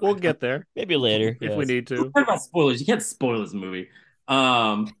 or we'll get there maybe later if we need to? Talk about spoilers. You can't spoil this movie.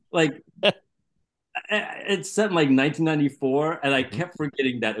 Like it's set in like 1994, and I kept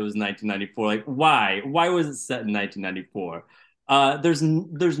forgetting that it was 1994. Like, why? Why was it set in 1994?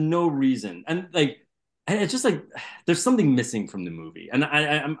 There's no reason, and like it's just like there's something missing from the movie, and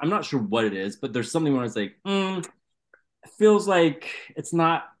I'm not sure what it is, but there's something where it's like, it feels like it's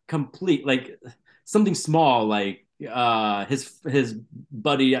not complete. Like something small, like his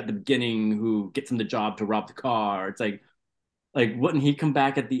buddy at the beginning who gets him the job to rob the car. It's like wouldn't he come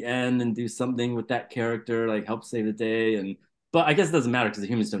back at the end and do something with that character, like help save the day? But I guess it doesn't matter because the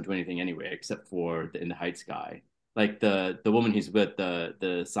humans don't do anything anyway, except for the In the Heights guy. Like the woman he's with,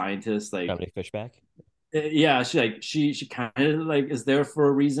 the scientist, like Dominic Fishback. Yeah, she kind of like is there for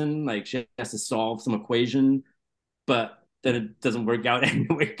a reason. Like she has to solve some equation, but then it doesn't work out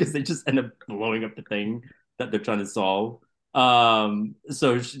anyway because they just end up blowing up the thing that they're trying to solve.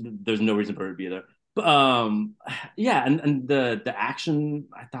 So there's no reason for her to be there. But yeah, and the action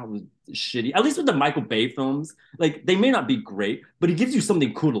I thought was shitty. At least with the Michael Bay films, like they may not be great, but he gives you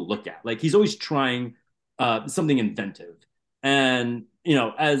something cool to look at. Like he's always trying something inventive. And you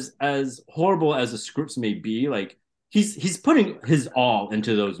know, as horrible as the scripts may be, like he's putting his all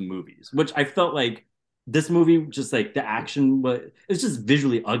into those movies, which I felt like this movie, just like the action, but it's just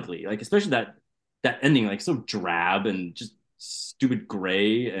visually ugly. Like especially that ending, like so drab and just stupid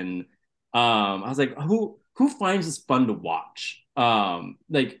gray. And I was like, who finds this fun to watch?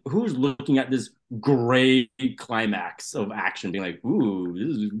 Like who's looking at this gray climax of action, being like, ooh,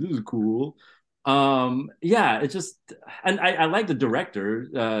 this is cool. Yeah, it's just, and I like the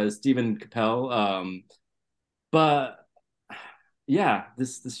director, Stephen Cappell, but yeah,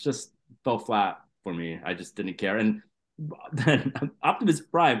 this just fell flat for me. I just didn't care. And then Optimus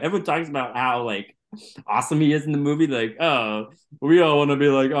Prime, everyone talks about how like awesome he is in the movie, like, oh, we all want to be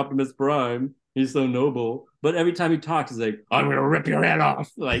like Optimus Prime, he's so noble, but every time he talks he's like, I'm gonna rip your head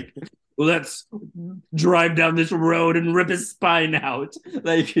off, like let's drive down this road and rip his spine out.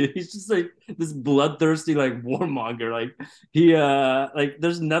 Like he's just like this bloodthirsty like warmonger. Like he like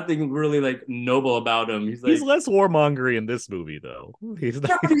there's nothing really like noble about him. He's less warmongery in this movie though. He's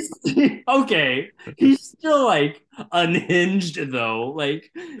not... okay. He's still like unhinged though.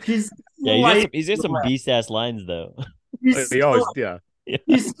 Like he's he's got some beast ass lines though. He's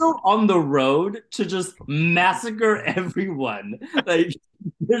still on the road to just massacre everyone. Like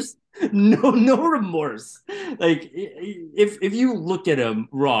there's no remorse. Like if you look at him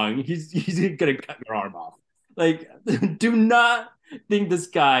wrong, he's gonna cut your arm off. Like do not think this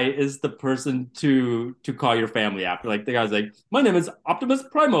guy is the person to call your family after. Like the guy's like, my name is Optimus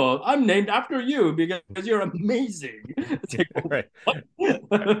Primal. I'm named after you because you're amazing. It's like, right.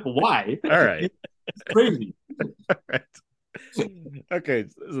 Why? All right. It's crazy. All right. Okay,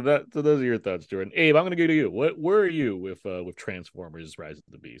 so those are your thoughts, Jordan. Abe, I'm gonna go to you. Where are you with Transformers: Rise of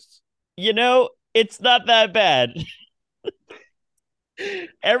the Beasts? It's not that bad.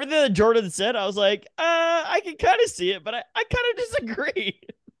 Everything that Jordan said, I was like, I can kind of see it, but I kind of disagree.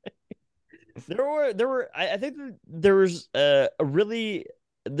 I think there was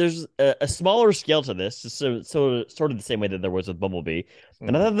there's a smaller scale to this, so sort of the same way that there was with Bumblebee,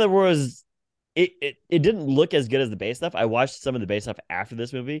 and I thought there was it didn't look as good as the base stuff. I watched some of the base stuff after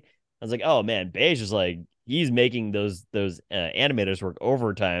this movie. I was like, oh man, Beige is like he's making those animators work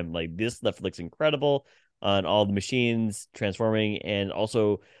overtime. Like this stuff looks incredible on all the machines transforming, and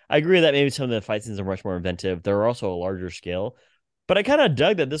also I agree that maybe some of the fight scenes are much more inventive. They're also a larger scale. But I kind of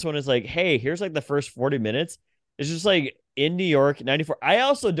dug that this one is like, hey, here's like the first 40 minutes. It's just like in New York, 94. I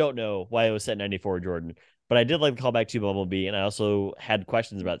also don't know why it was set in 94, Jordan, but I did like the callback to Bumblebee, and I also had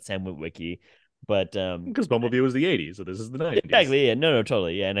questions about Sam Witwicky. But because Bumblebee was the 80s, so this is the 90s. Exactly. Yeah. No,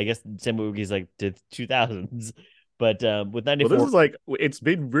 totally. Yeah. And I guess Sam Witwicky's like the 2000s. But with 94, well, this is like it's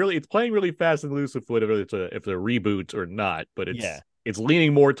playing really fast and loose with whether it's a reboot or not, but it's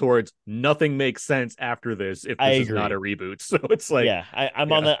leaning more towards nothing makes sense after this if this is not a reboot. So it's like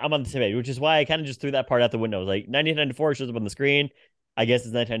I'm on the same page, which is why I kind of just threw that part out the window. I was like 1994 shows up on the screen. I guess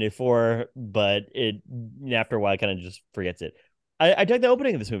it's 1994, but it after a while kind of just forgets it. I dug the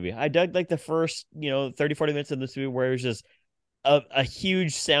opening of this movie. I dug like the first 30, 40 minutes of this movie where it was just a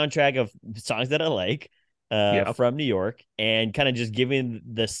huge soundtrack of songs that I like from New York, and kind of just giving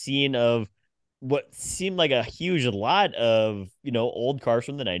the scene of what seemed like a huge lot of old cars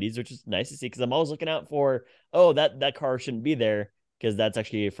from the 90s, which is nice to see because I'm always looking out for that car shouldn't be there because that's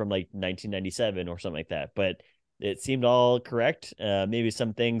actually from like 1997 or something like that. But it seemed all correct. Maybe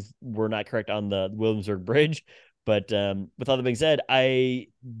some things were not correct on the Williamsburg Bridge, but with all that being said, I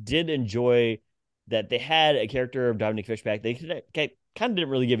did enjoy that they had a character of Dominique Fishback. They kind of didn't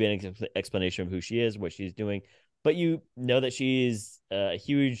really give you an explanation of who she is, what she's doing, but you know that she's a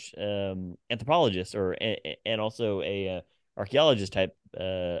huge anthropologist and also a archaeologist type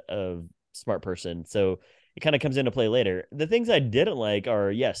of smart person. So it kind of comes into play later. The things I didn't like are,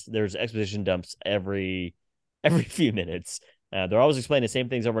 yes, there's exposition dumps every few minutes. They're always explaining the same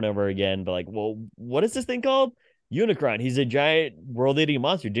things over and over again, but like, well, what is this thing called? Unicron. He's a giant world-eating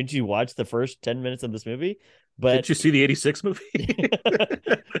monster. Didn't you watch the first 10 minutes of this movie? But did you see the 86 movie?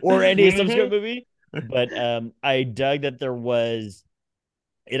 Or any subsequent movie? But I dug that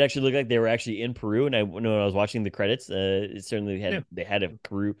it actually looked like they were actually in Peru, and when I was watching the credits, it certainly they had a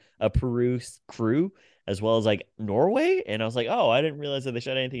Peru crew as well as like Norway, and I was like, oh, I didn't realize that they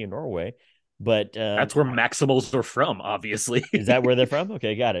shot anything in Norway. But that's where Maximals are from, obviously. Is that where they're from?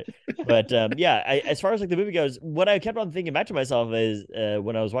 Okay, got it. But as far as like the movie goes, what I kept on thinking back to myself is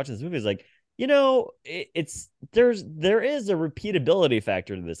when I was watching this movie is like, there is a repeatability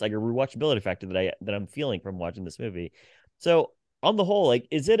factor to this, like a rewatchability factor that I'm feeling from watching this movie. So on the whole, like,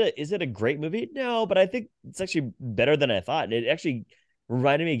 is it a great movie? No, but I think it's actually better than I thought. It actually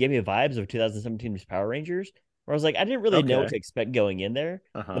gave me vibes of 2017's Power Rangers, where I was like, I didn't really know what to expect going in there.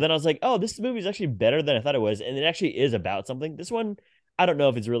 But then I was like, oh, this movie is actually better than I thought it was. And it actually is about something. This one, I don't know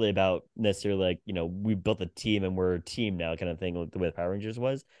if it's really about necessarily like, we built a team and we're a team now kind of thing, like the way the Power Rangers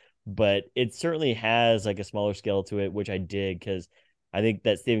was. But it certainly has like a smaller scale to it, which I dig because I think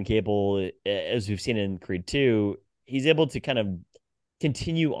that Stephen Cable, as we've seen in Creed 2, he's able to kind of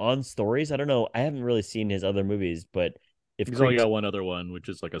continue on stories. I don't know. I haven't really seen his other movies, but he's only got one other one, which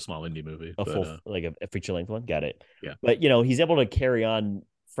is like a small indie movie, like a feature length one. Got it. Yeah. But he's able to carry on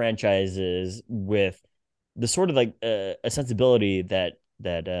franchises with the sort of like a sensibility that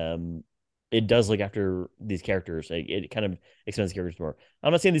it does look after these characters. Like it kind of expands characters more.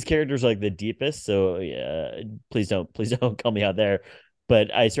 I'm not saying these characters are like the deepest, so please don't call me out there.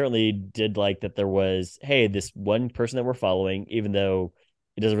 But I certainly did like that there was, hey, this one person that we're following, even though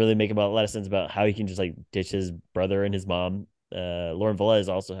it doesn't really make a lot of sense about how he can just like ditch his brother and his mom. Lauren Velez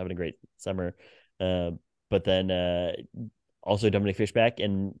also having a great summer. But then also Dominic Fishback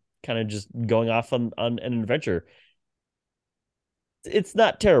and kind of just going off on an adventure. It's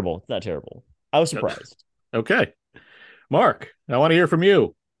not terrible. It's not terrible. I was surprised. Okay. Mark, I want to hear from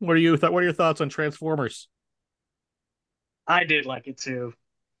you. What are your thoughts on Transformers? I did like it too.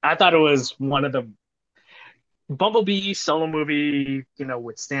 I thought it was one of the Bumblebee solo movie,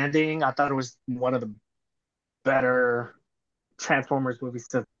 withstanding. I thought it was one of the better Transformers movies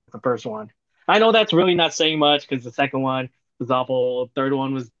to the first one. I know that's really not saying much because the second one was awful. Third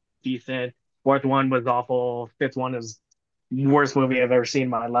one was decent. Fourth one was awful. Fifth one is worst movie I've ever seen in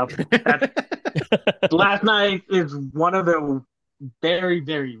my life. Last Night is one of the very,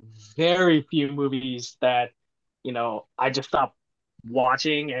 very, very few movies that, I just stopped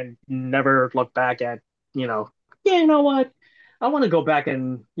watching and never look back at, yeah, you know what? I want to go back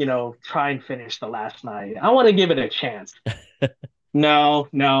and, try and finish The Last Night. I want to give it a chance. No,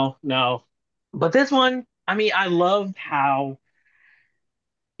 no, no. But this one, I mean, I loved how,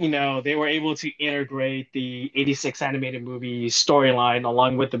 they were able to integrate the 86 animated movie storyline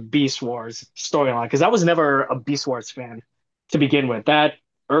along with the Beast Wars storyline. Because I was never a Beast Wars fan to begin with. That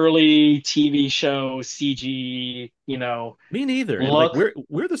early TV show CG, me neither. Look. And like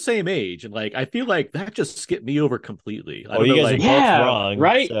we're the same age, and like I feel like that just skipped me over completely. Oh, you guys are both wrong,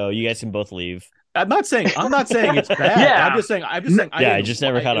 right? So you guys can both leave. I'm not saying it's bad. Yeah. I'm just saying. I just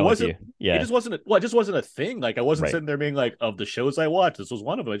never caught up with you. Yeah, it just wasn't a thing. Like I wasn't sitting there being like, of the shows I watched, this was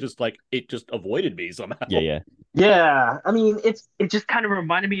one of them. It just avoided me somehow. Yeah. I mean, it just kind of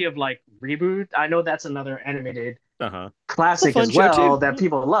reminded me of like Reboot. I know that's another animated classic as well that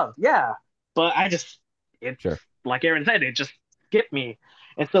people love. Yeah, but like Aaron said, it just skipped me.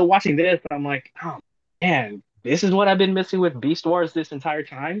 And so watching this, I'm like, oh man, this is what I've been missing with Beast Wars this entire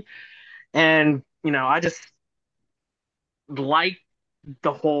time. And, I just like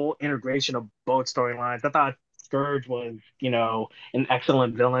the whole integration of both storylines. I thought Scourge was, an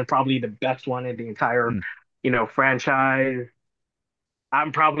excellent villain, probably the best one in the entire, franchise.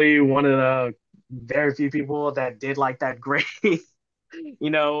 I'm probably one of the very few people that did like that great,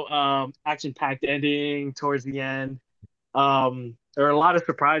 action-packed ending towards the end. There are a lot of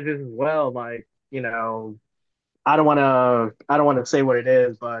surprises as well. Like, I don't want to say what it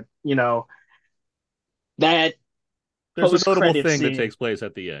is, but that there's a notable thing that takes place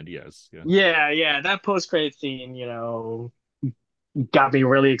at the end. Yes. Yeah. That post-credit scene, got me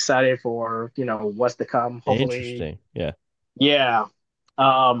really excited for what's to come. Hopefully, interesting. Yeah.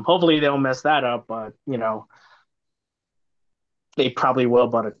 Hopefully they don't mess that up, but they probably will.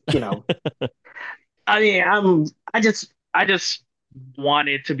 But I mean, I just want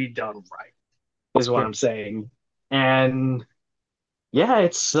it to be done right, is what I'm saying. And yeah,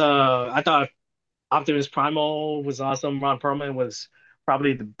 I thought Optimus Primal was awesome. Ron Perlman was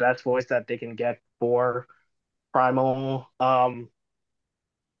probably the best voice that they can get for Primal.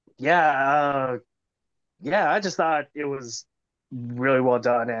 Yeah, I just thought it was really well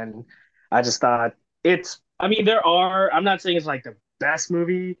done, and I just thought I'm not saying it's like the best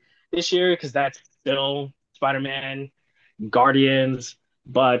movie this year, because that's still Spider-Man, Guardians,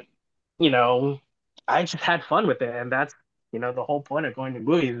 but I just had fun with it, and that's the whole point of going to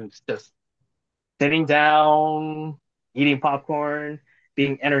movies is just sitting down, eating popcorn,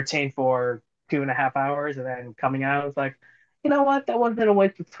 being entertained for 2.5 hours, and then coming out. It's like, you know what? That wasn't a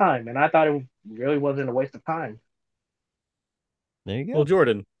waste of time, and I thought it really wasn't a waste of time. There you go. Well,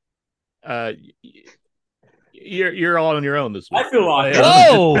 Jordan, you're all on your own this week. I feel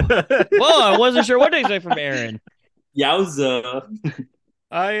awkward. Whoa! I wasn't sure what to expect from Aaron. Yowza.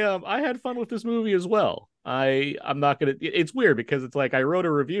 I had fun with this movie as well. I'm not gonna. It's weird because it's like I wrote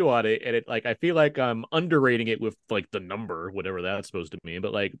a review on it, and I feel like I'm underrating it with like the number, whatever that's supposed to mean.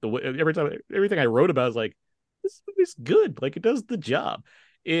 But like everything I wrote about is like, this movie's good. Like it does the job.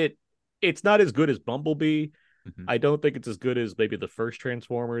 It's not as good as Bumblebee. Mm-hmm. I don't think it's as good as maybe the first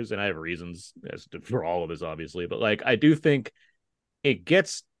Transformers, and I have reasons for all of this, obviously. But like I do think it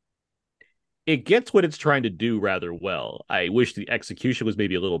gets what it's trying to do rather well. I wish the execution was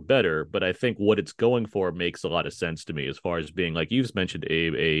maybe a little better, but I think what it's going for makes a lot of sense to me as far as being, like you've mentioned,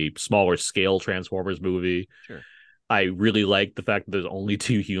 a smaller scale Transformers movie. Sure. I really like the fact that there's only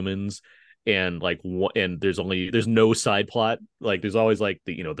 2 humans, and there's no side plot. Like there's always like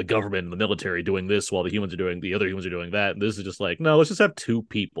the government and the military doing this while the other humans are doing that. And this is just like, no, let's just have 2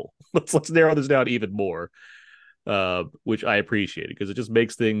 people. let's narrow this down even more. Which I appreciate, because it just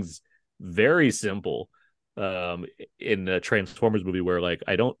makes things very simple in a Transformers movie, where like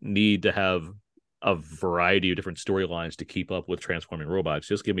I don't need to have a variety of different storylines to keep up with transforming robots.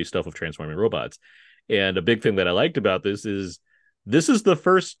 Just give me stuff with transforming robots. And a big thing that I liked about this is the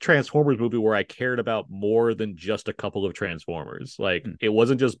first Transformers movie where I cared about more than just a couple of Transformers. Like it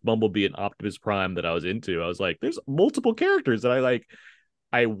wasn't just Bumblebee and Optimus Prime that I was into. I was like, there's multiple characters that I like.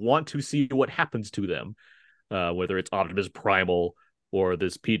 I want to see what happens to them, whether it's Optimus Primal or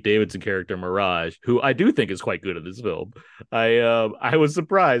this Pete Davidson character, Mirage, who I do think is quite good in this film. I was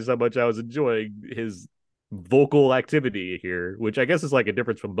surprised how much I was enjoying his vocal activity here, which I guess is like a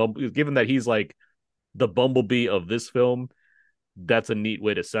difference from Bumblebee, given that he's like the Bumblebee of this film. that's a neat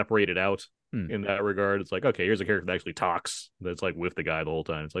way to separate it out in that regard. It's like, okay, here's a character that actually talks, that's like with the guy the whole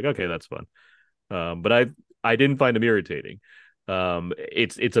time. It's like, okay, that's fun. But I didn't find him irritating.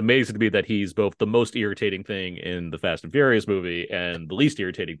 It's amazing to me that he's both the most irritating thing in the Fast and Furious movie and the least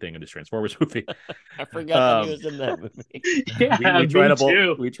irritating thing in this Transformers movie. I forgot that he was in that movie. Yeah,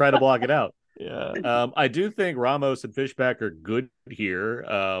 we try to block it out. Yeah. I do think Ramos and Fishback are good here.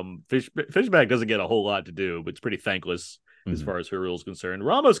 Fishback doesn't get a whole lot to do, but it's pretty thankless as far as her role is concerned.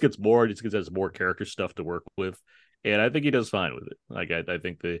 Ramos gets more just because he has more character stuff to work with, and I think he does fine with it. Like I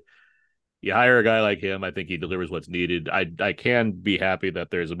think you hire a guy like him, I think he delivers what's needed. I can be happy that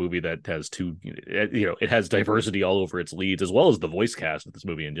there's a movie that has it has diversity all over its leads, as well as the voice cast of this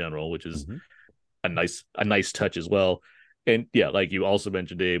movie in general, which is a nice touch as well. And yeah, like you also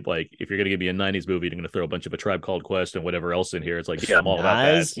mentioned, Dave, like if you're gonna give me a '90s movie, you're gonna throw a bunch of A Tribe Called Quest and whatever else in here. It's like, yeah, I'm all about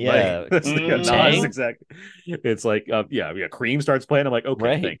that. Yeah, like, Nas, exactly. It's like, Cream starts playing. I'm like,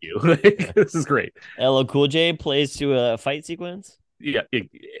 okay, thank you. This is great. LL Cool J plays to a fight sequence. Yeah,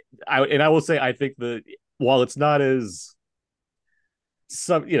 I will say, I think while it's not as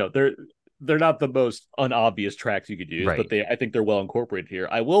they're not the most unobvious tracks you could use, but I think they're well incorporated here.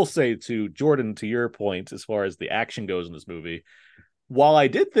 I will say to Jordan, to your point, as far as the action goes in this movie, while I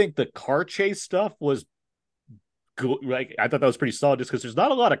did think the car chase stuff was good, like I thought that was pretty solid, just because there's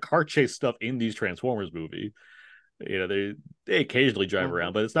not a lot of car chase stuff in these Transformers movies. They occasionally drive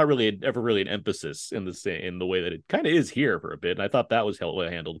around, but it's not really ever really an emphasis in the way that it kind of is here for a bit. And I thought that was well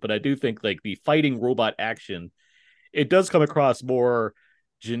handled. But I do think like the fighting robot action, it does come across more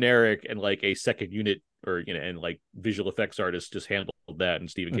generic and like a second unit or and like visual effects artists just handled that, and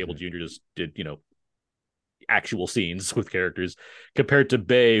Stephen Cable Jr. just did actual scenes with characters, compared to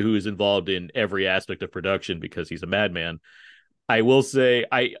Bay, who is involved in every aspect of production because he's a madman. I will say,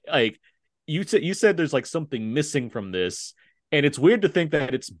 you said there's like something missing from this, and it's weird to think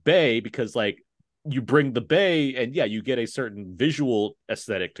that it's Bay, because like you bring the Bay and you get a certain visual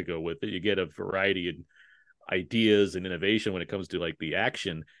aesthetic to go with it. You get a variety and ideas and innovation when it comes to like the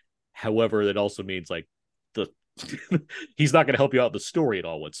action. However, that also means like he's not going to help you out the story at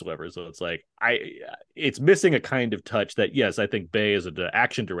all whatsoever. So it's like it's missing a kind of touch that, yes, I think Bay as an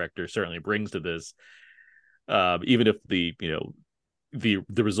action director certainly brings to this. Even if the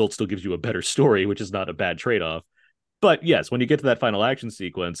result still gives you a better story, which is not a bad trade-off. But yes, when you get to that final action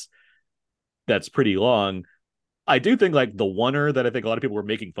sequence, that's pretty long. I do think like the oneer that I think a lot of people were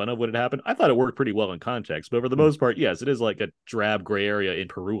making fun of when it happened, I thought it worked pretty well in context. But for the most part, yes, it is like a drab gray area in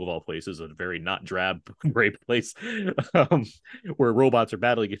Peru of all places, a very not drab gray place, where robots are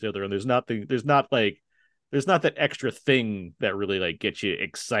battling each other, and there's not that extra thing that really like gets you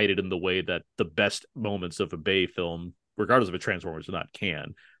excited in the way that the best moments of a Bay film, regardless of a Transformers or not,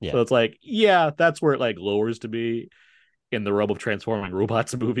 can. So it's like, that's where it like lowers to me. In the realm of transforming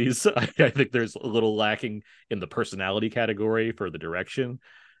robots movies, I think there's a little lacking in the personality category for the direction.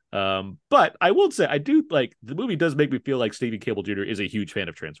 But I will say, I do like the movie does make me feel like Stephen Cable Jr. is a huge fan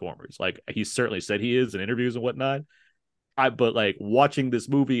of Transformers. Like he certainly said he is in interviews and whatnot. But like watching this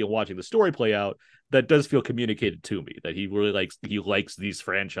movie and watching the story play out, that does feel communicated to me that he really likes these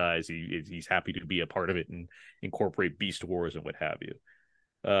franchise. He's happy to be a part of it and incorporate Beast Wars and what have you.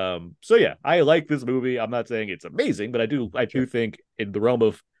 So yeah, I like this movie. I'm not saying it's amazing, but I do think in the realm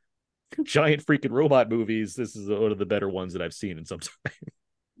of giant freaking robot movies, this is one of the better ones that I've seen in some time.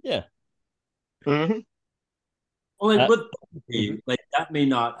 Yeah. Well, like with like that may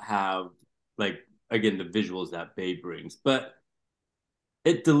not have like again the visuals that Bay brings, but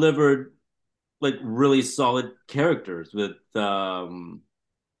it delivered like really solid characters with Anthony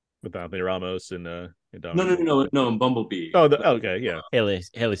Ramos and no, in Bumblebee. Okay, yeah. Haley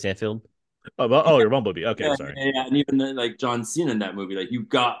Stanfield. You're Bumblebee. Okay, sorry. Yeah, and even like John Cena in that movie, like you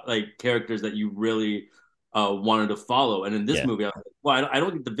got like characters that you really wanted to follow. And in this movie, I was like, well, I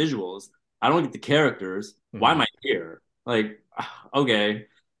don't get the visuals, I don't get the characters. Why am I here? Like, okay,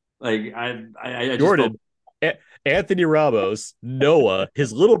 like I Jordan, Anthony Ramos, Noah,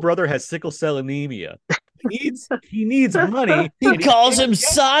 his little brother has sickle cell anemia. He needs money. He calls him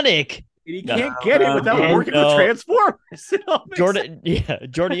Sonic. He can't get it without working with Transformers. Jordan,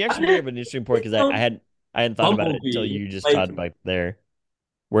 Jordan, you actually have an interesting point, because I hadn't thought about it until you just talked about there,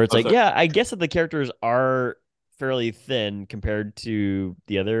 where it's I guess that the characters are fairly thin compared to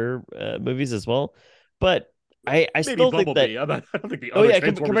the other movies as well, but I still think that I don't think the other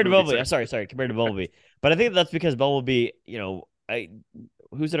compared to Bumblebee. Sorry, compared to Bumblebee, but I think that's because Bumblebee,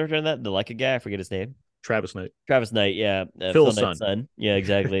 who's the director on that? The Leica guy, I forget his name. Travis Knight, yeah. Phil's son. Yeah,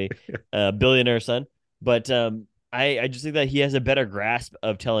 exactly. Billionaire son. But I just think that he has a better grasp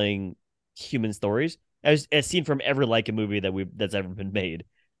of telling human stories as seen from every Leica movie that's ever been made.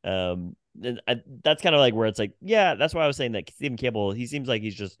 That's kind of like where it's like, yeah, that's why I was saying that Stephen Campbell, he seems like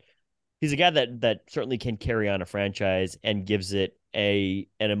he's a guy that certainly can carry on a franchise and gives it an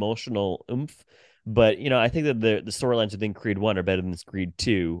emotional oomph. But I think that the storylines within Creed 1 are better than Creed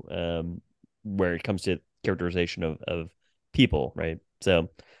 2, where it comes to characterization of people, right? So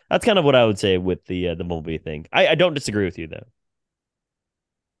that's kind of what I would say with the Bumblebee thing. I don't disagree with you though.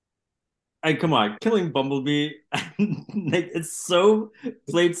 And come on, killing Bumblebee, it's so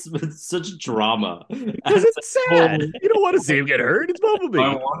played with such drama. Because it's sad. You don't want to see him get hurt. It's Bumblebee.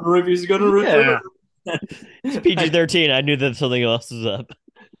 I wonder if he's going to return. It's PG-13. I knew that something else was up.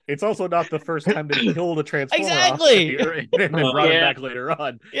 It's also not the first time they killed a Transformer. Exactly. And then brought him back later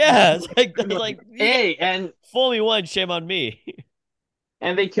on. Yeah, it's like hey, and fool me once, shame on me.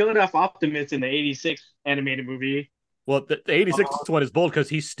 And they killed off Optimus in the '86 animated movie. Well, the '86 one is bold because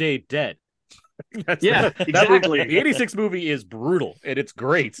he stayed dead. Exactly. The '86 movie is brutal and it's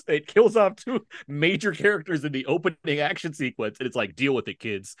great. It kills off two major characters in the opening action sequence, and it's like, deal with it,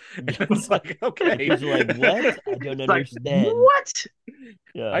 kids. And it's like, okay. It's like, what? I don't understand. What?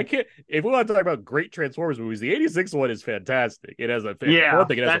 Yeah. I can't. If we want to talk about great Transformers movies, the '86 one is fantastic. It has a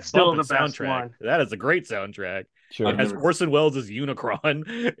that's still the soundtrack. Best one. That is a great soundtrack. Sure. It has Orson Welles' Unicron.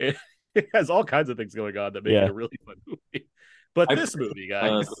 It has all kinds of things going on that make it a really fun movie. But this movie,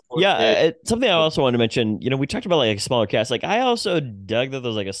 guys. Something I also want to mention, we talked about like a smaller cast. Like I also dug that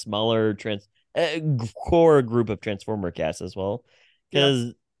there's like a smaller core group of Transformer cast as well.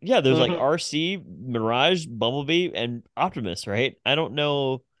 Because there's like RC, Mirage, Bumblebee, and Optimus, right? I don't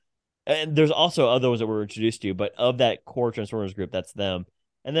know. And there's also others that we're introduced to, but of that core Transformers group, that's them.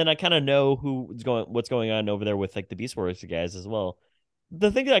 And then I kind of know what's going on over there with like the Beast Wars guys as well.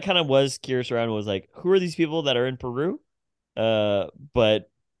 The thing that I kind of was curious around was like, who are these people that are in Peru?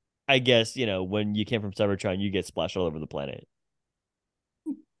 But I guess when you came from Cybertron, you get splashed all over the planet.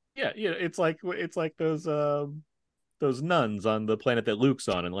 Yeah, it's like those nuns on the planet that Luke's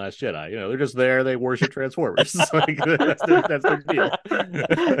on in Last Jedi. They're just there. They worship Transformers. Like, that's their deal.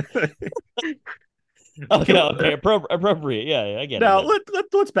 Okay, appropriate. Yeah, I get it. Now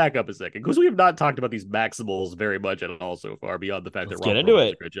let's back up a second, because we have not talked about these Maximals very much at all so far, beyond the fact that Rob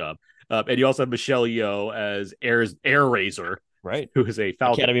does a good job. And you also have Michelle Yeoh as Air Razor, right? Who is a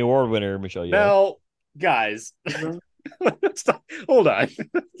Falcon Academy Award winner, Michelle Yeoh. Now, guys, hold on.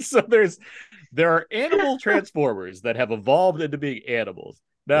 So there are animal Transformers that have evolved into being animals.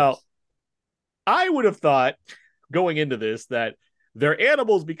 Now, I would have thought going into this that they're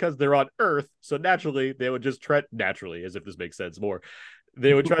animals because they're on Earth, so naturally they would just naturally, as if this makes sense more,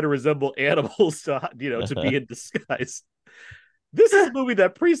 they would try to resemble animals to be in disguise. This is a movie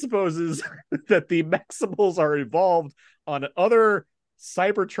that presupposes that the Maximals are evolved on other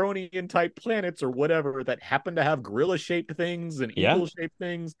Cybertronian type planets or whatever that happen to have gorilla-shaped things and eagle-shaped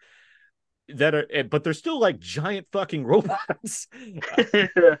things but they're still like giant fucking robots.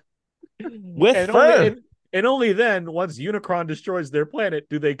 With fur. And only then, once Unicron destroys their planet,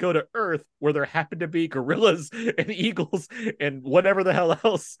 do they go to Earth, where there happen to be gorillas and eagles and whatever the hell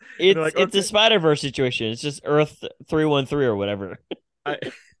else. It's a Spider-Verse situation. It's just Earth 313 or whatever.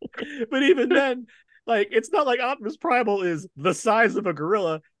 But even then, like, it's not like Optimus Primal is the size of a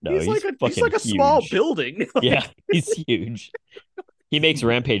gorilla. No, he's like a small building. Yeah, he's huge. He makes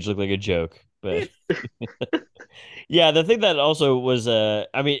Rampage look like a joke, but. Yeah, the thing that also was,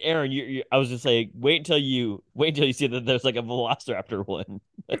 Aaron, I was just like, wait until you see that there's like a Velociraptor one.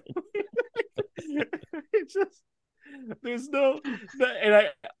 It's just, there's no, and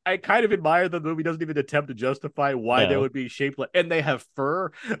I kind of admire the movie doesn't even attempt to justify why they would be shaped like, and they have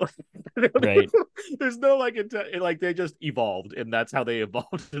fur. Right. There's no like they just evolved, and that's how they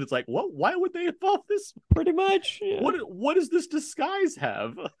evolved. And it's like, what? Why would they evolve this? Pretty much. Yeah. What does this disguise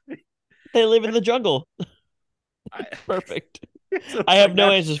have? They live in the jungle. Perfect. I have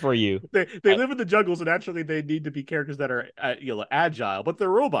no answers for you. They live in the jungle, so naturally they need to be characters that are agile, but they're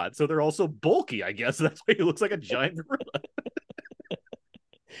robots, so they're also bulky. I guess that's why he looks like a giant gorilla.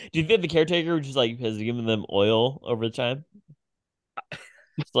 Do you think the caretaker just like has given them oil over the time?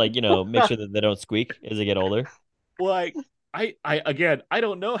 Just like make sure that they don't squeak as they get older. Like I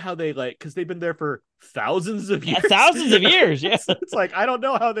don't know how they because they've been there for thousands of years. Thousands of years, yeah. It's like I don't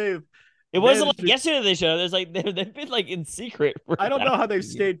know how they've. It wasn't like yesterday they showed. There's like they've been like in secret. I don't know how they've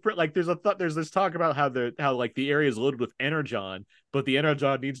stayed. Like there's this talk about how the area is loaded with energon, but the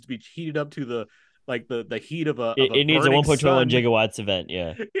energon needs to be heated up to the heat of a. It needs a 1.21 gigawatts event.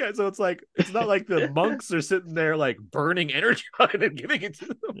 Yeah. Yeah. So it's not like the monks are sitting there like burning energon and giving it to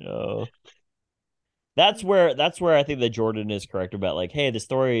them. No. That's where I think that Jordan is correct about like, hey, the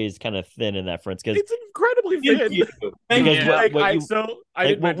story is kind of thin in that front because it's incredibly thin.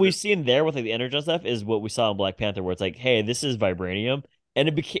 Because what we've seen there with like the Energon stuff is what we saw in Black Panther, where it's like, hey, this is vibranium,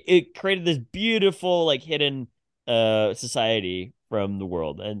 and it created this beautiful like hidden society from the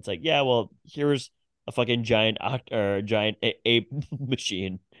world, and it's like, yeah, well, here's a fucking giant ape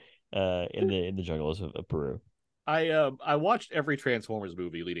machine in the jungles of Peru. I watched every Transformers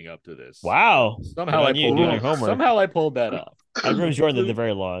movie leading up to this. Wow! Somehow I pulled that off. I remember Jordan the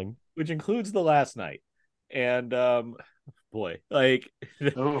very long, which includes The Last Night, and boy, like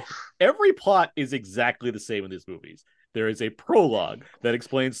every plot is exactly the same in these movies. There is a prologue that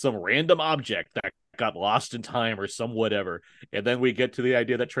explains some random object that got lost in time or some whatever, and then we get to the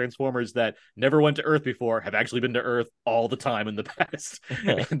idea that Transformers that never went to Earth before have actually been to Earth all the time in the past.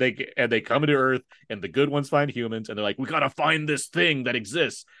 and they come to Earth, and the good ones find humans, and they're like, we gotta find this thing that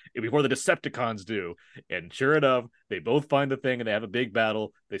exists before the Decepticons do. And sure enough, they both find the thing, and they have a big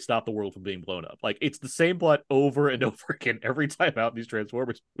battle. They stop the world from being blown up. Like, it's the same plot over and over again every time out in these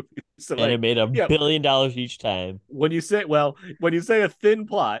Transformers movies. So, and it made $1 billion each time. When you say a thin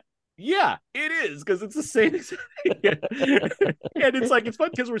plot, yeah, it is, because it's the same exact thing. And it's like, it's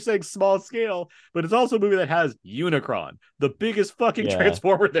fun because we're saying small scale, but it's also a movie that has Unicron, the biggest fucking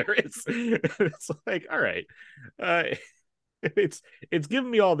Transformer there is. It's like, all right, it's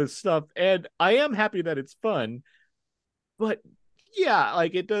giving me all this stuff, and I am happy that it's fun, but yeah,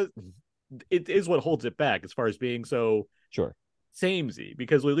 like it is what holds it back as far as being so samey,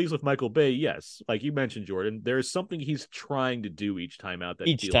 because at least with Michael Bay, yes, like you mentioned, Jordan, there's something he's trying to do each time out that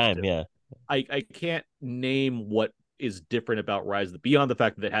each time different. I can't name what is different about Rise beyond the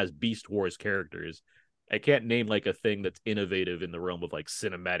fact that it has Beast Wars characters. I can't name like a thing that's innovative in the realm of like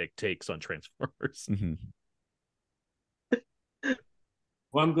cinematic takes on Transformers.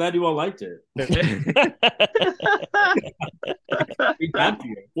 Well, I'm glad you all liked it.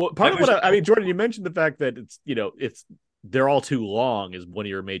 Well, part of what I mean, Jordan, you mentioned the fact that it's they're all too long is one of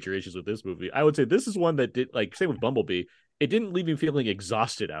your major issues with this movie. I would say this is one that did, like, same with Bumblebee, it didn't leave me feeling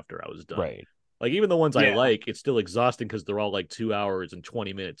exhausted after I was done. Right. Like, even the ones I like, it's still exhausting because they're all like 2 hours and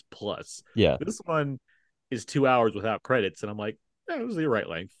 20 minutes plus. Yeah. This one is 2 hours without credits, and I'm like, it was the right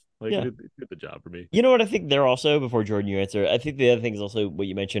length. Like, it did the job for me. You know what I think there also, before Jordan, you answer, I think the other thing is also what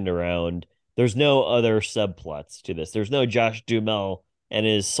you mentioned around, there's no other subplots to this. There's no Josh Duhamel and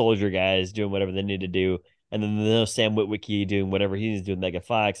his soldier guys doing whatever they need to do. And then there's no Sam Witwicky doing whatever he needs to do with Mega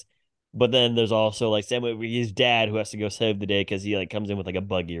Fox. But then there's also like Sam Witwicky's dad who has to go save the day because he like comes in with like a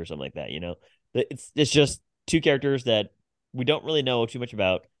buggy or something like that, you know? It's just two characters that we don't really know too much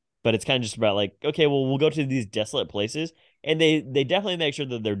about, but it's kind of just about like, okay, well, we'll go to these desolate places. And they definitely make sure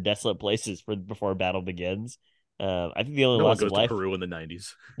that they're desolate places before a battle begins. I think the only loss of life. Peru in the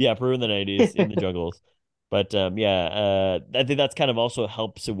 90s. Yeah, Peru in the 90s in the jungles. But I think that's kind of also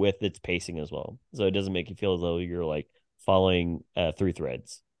helps with its pacing as well. So it doesn't make you feel as though you're like following three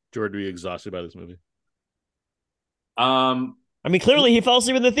threads. Jordan, are you exhausted by this movie? I mean, clearly he fell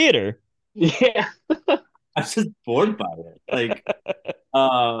asleep in the theater. Yeah. I was just bored by it. Like,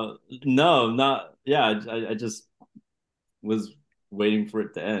 no, not, I just was waiting for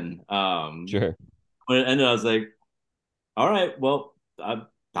it to end. Sure. When it ended, I was like, all right, well,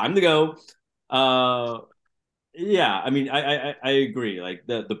 time to go. Yeah, I mean, I agree. Like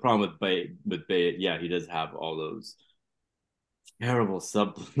the problem with Bay, yeah, he does have all those terrible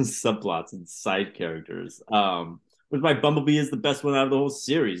subplots and side characters. Which my Bumblebee is the best one out of the whole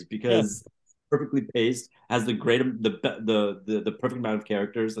series because perfectly paced, has the perfect amount of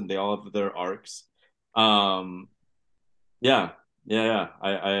characters, and they all have their arcs. I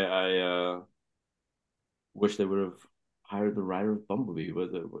wish they would have hired the writer of Bumblebee.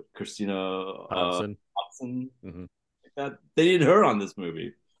 Was it Christina Hodson? Mm-hmm. That they need her on this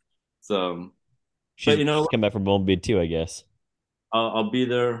movie. So, she's come back from Bumblebee too, I guess. I'll be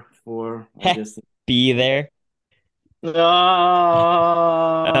there for. I guess. Be there. I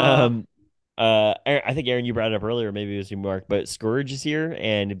think Aaron, you brought it up earlier. Maybe it was you, Mark, but Scourge is here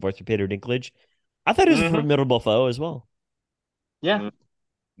and voiced by Peter Dinklage. I thought he was a formidable foe as well. Yeah.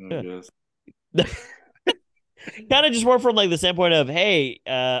 Yes. Kind of just more from like the standpoint of, hey,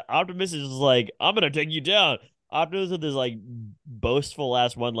 Optimus is like, I'm gonna take you down. Optimus with his like boastful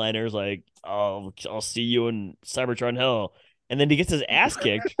last one-liners, like, "Oh, I'll see you in Cybertron hell," and then he gets his ass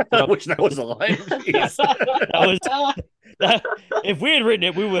kicked. I wish that was a line. If we had written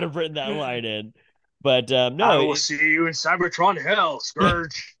it, we would have written that line in. But no, I will see you in Cybertron hell,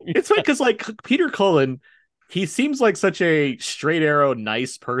 Scourge. It's like because like Peter Cullen, he seems like such a straight arrow,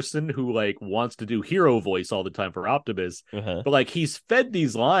 nice person who like wants to do hero voice all the time for Optimus. But like he's fed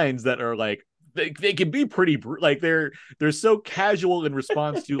these lines that are like they can be pretty like they're so casual in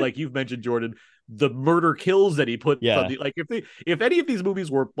response to, like you've mentioned, Jordan, the murder kills that he put on the, like if any of these movies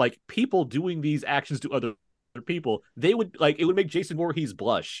were like people doing these actions to other people, they would like it would make Jason Voorhees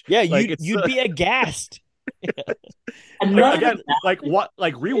blush. Yeah, like, you'd be aghast. And again, like what,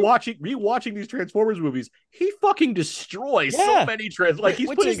 like rewatching these Transformers movies, he fucking destroys so many like he's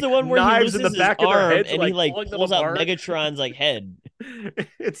putting the one where knives in the back of their heads and he like pulls out Megatron's like head.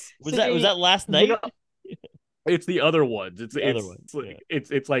 Was that last night? It's the other ones. It's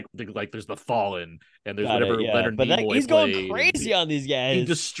like there's the Fallen and there's whatever Leonard Nimoy he's going crazy on these guys.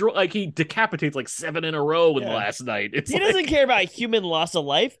 He decapitates like 7 in a row in last night. He doesn't care about human loss of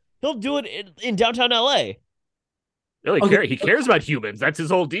life. He'll do it in downtown LA. He cares about humans. That's his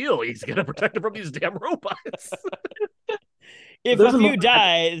whole deal. He's gonna protect them from these damn robots. If a few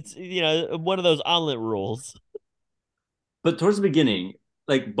die, it's one of those omelet rules. But towards the beginning,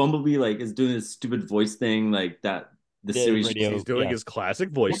 like Bumblebee, like is doing this stupid voice thing, like that the series. He's doing his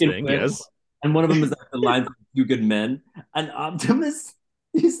classic voice thing, yes. And one of them is like the line from "You Good Men," and Optimus.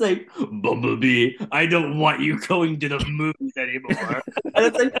 He's like, Bumblebee, I don't want you going to the movies anymore. And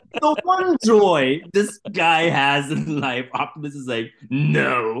it's like, the one joy this guy has in life, Optimus is like,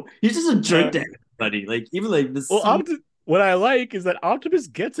 no. He's just a jerk to everybody. Like, even like this. Well, what I like is that Optimus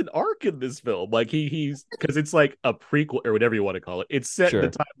gets an arc in this film. Like, he's, because it's like a prequel or whatever you want to call it. It's set in the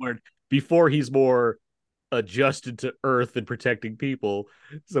time where before he's more adjusted to Earth and protecting people,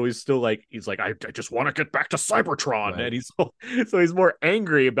 so he's like I just want to get back to Cybertron, and he's more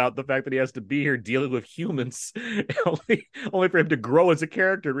angry about the fact that he has to be here dealing with humans, only for him to grow as a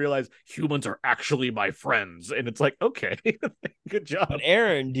character and realize humans are actually my friends, and it's like, okay, good job. But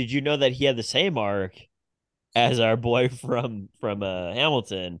Aaron, did you know that he had the same arc as our boy from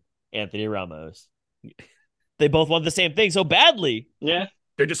Hamilton, Anthony Ramos? They both want the same thing so badly. Yeah.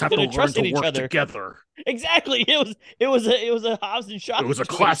 They just have to learn to work together. Exactly. It was a Hobbs and Shaw. It was a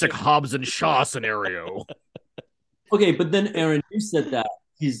classic Hobbs and Shaw scenario. Okay, but then Aaron, you said that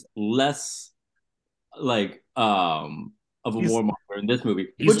he's less like of a warmonger in this movie.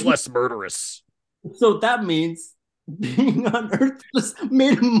 He's less murderous. So that means being on Earth just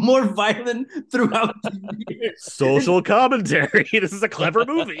made him more violent throughout the year. Social commentary. This is a clever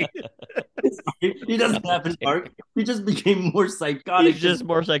movie. He doesn't have an arc. He just became more psychotic. He's just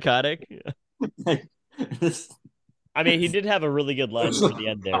more psychotic. I mean, he did have a really good line at the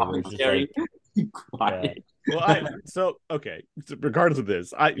end there. Quiet. Well, regardless of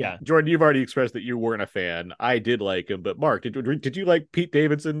this, Jordan, you've already expressed that you weren't a fan. I did like him, but Mark, did you like Pete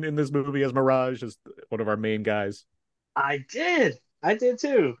Davidson in this movie as Mirage, as one of our main guys? I did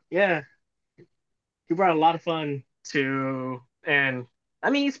too. Yeah, he brought a lot of fun to, and I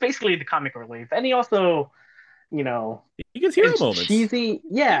mean, he's basically the comic relief, and he also, he gets hero moments. Cheesy,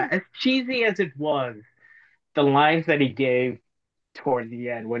 as cheesy as it was, the lines that he gave toward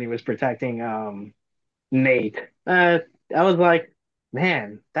the end when he was protecting Nate, I was like,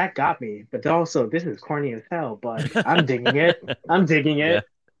 man, that got me. But also, this is corny as hell, but I'm digging it.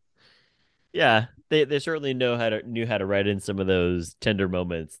 Yeah, they certainly knew how to write in some of those tender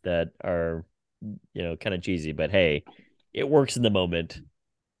moments that are, kind of cheesy, but hey, it works in the moment.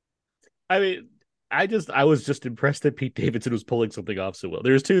 I mean, I was just impressed that Pete Davidson was pulling something off so well.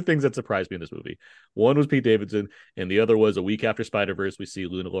 There's two things that surprised me in this movie. One was Pete Davidson, and the other was a week after Spider-Verse, we see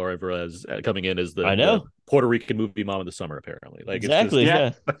Luna Laura Perez coming in as the Puerto Rican movie mom of the summer, apparently. Like, exactly,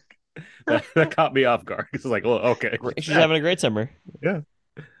 it's just, that caught me off guard. It's like, oh, okay. She's having a great summer. Yeah.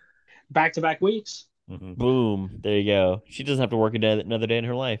 Back-to-back weeks. Mm-hmm. Boom. There you go. She doesn't have to work another day in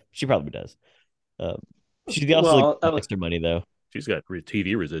her life. She probably does. She also extra money, though. She's got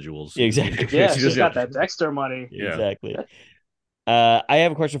TV residuals. Exactly. Yeah, she's got that Dexter money. Yeah. Exactly. I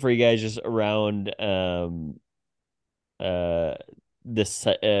have a question for you guys just around this.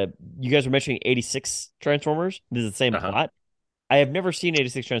 You guys were mentioning 86 Transformers. This is the same plot. I have never seen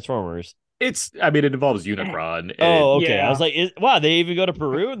 86 Transformers. It involves Unicron. Oh, okay. Yeah. I was like, wow, they even go to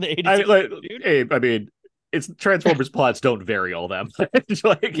Peru in the 86. I mean, it's Transformers plots don't vary all that much.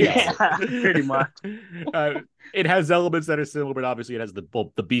 Pretty much. It has elements that are similar, but obviously it has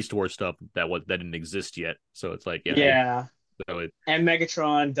the Beast Wars stuff that didn't exist yet. So it's like, and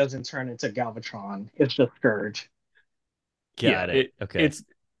Megatron doesn't turn into Galvatron. It's just Scourge. Got it. Okay.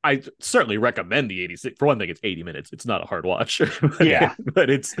 I certainly recommend the 86. For one thing, it's 80 minutes. It's not a hard watch.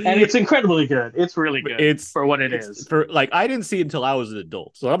 But it's incredibly good. It's really good. It's for what it is. I didn't see it until I was an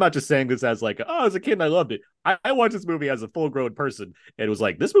adult, so I'm not just saying this as as a kid I loved it. I watched this movie as a full grown person, and it was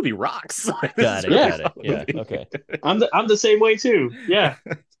like, this movie rocks. Got it. Yeah. Okay. I'm the same way too. Yeah.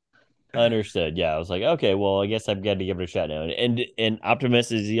 Understood. Yeah. I was like, okay, well, I guess I've got to give it a shot now. And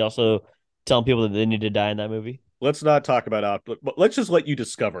Optimus, is he also telling people that they need to die in that movie? Let's not talk about but let's just let you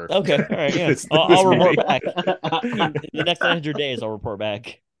discover. Okay, all right, yeah. I'll report back. In the next 900 days, I'll report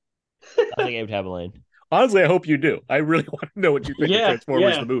back. I think I would have a lane. Honestly, I hope you do. I really want to know what you think of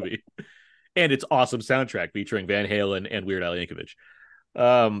Transformers the movie. And its awesome soundtrack featuring Van Halen and Weird Al Yankovic.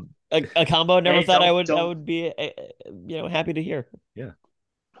 A combo. Never thought I would be, happy to hear. Yeah.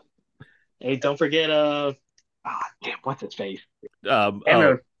 Hey, don't forget. Damn, what's his face? You got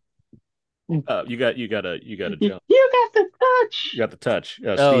a jump. You got the touch. You got the touch.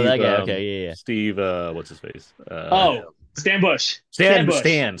 Steve, that guy. Okay, yeah. Steve, what's his face? Stan Bush. Stan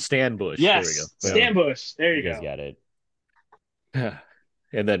Bush. Yes, there we go. Stan Bush. There you go. Got it.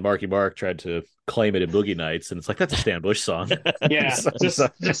 And then Marky Mark tried to claim it in Boogie Nights, and it's like, that's a Stan Bush song. Yeah, just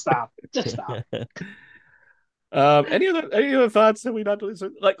stop. Just stop. Any other thoughts that we not doing?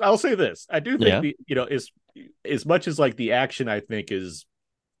 Like, I'll say this: I do think as much as like the action, I think is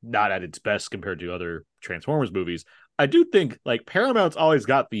not at its best compared to other Transformers movies. I do think like Paramount's always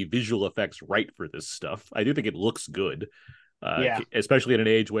got the visual effects right for this stuff. I do think it looks good, especially in an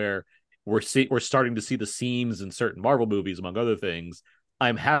age where we're starting to see the seams in certain Marvel movies, among other things.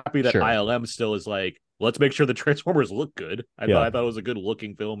 I'm happy that ILM still is like, let's make sure the Transformers look good. I thought it was a good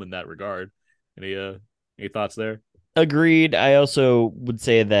looking film in that regard. Any thoughts there? Agreed. I also would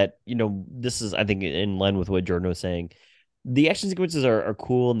say that, this is, I think, in line with what Jordan was saying. The action sequences are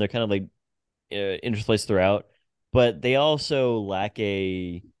cool and they're kind of like interspaced throughout, but they also lack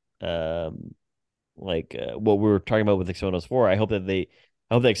a what we were talking about with Expendables 4. I hope that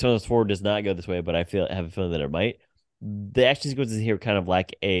Expendables 4 does not go this way, but I have a feeling that it might. The action sequences here kind of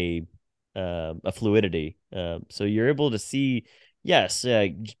lack a fluidity. So you're able to see,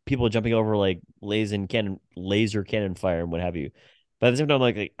 people jumping over like laser cannon fire and what have you. But at the same time,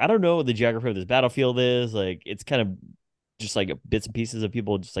 like I don't know what the geography of this battlefield is. Like it's kind of just like bits and pieces of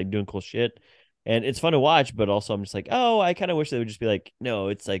people just like doing cool shit. And it's fun to watch, but also I'm just like, I kind of wish they would just be like, no,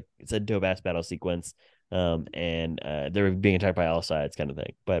 it's like it's a dope ass battle sequence. And they're being attacked by all sides kind of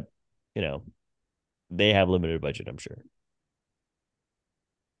thing. But they have limited budget, I'm sure.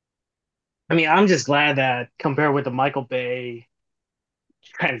 I mean, I'm just glad that compared with the Michael Bay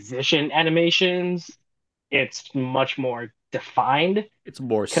transition animations, it's much more defined. It's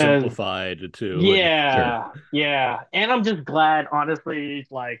more simplified too. Yeah. And I'm just glad, honestly,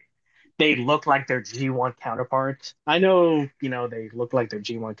 like they look like their G1 counterparts. I know, they look like their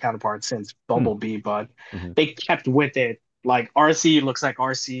G1 counterparts since Bumblebee, but they kept with it. Like RC looks like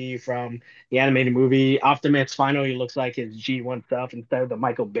RC from the animated movie. Optimus finally looks like his G1 stuff instead of the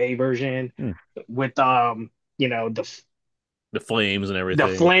Michael Bay version with the flames and everything.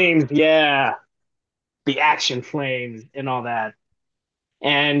 The flames, yeah. The action flames and all that.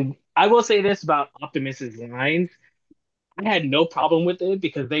 And I will say this about Optimus's lines. I had no problem with it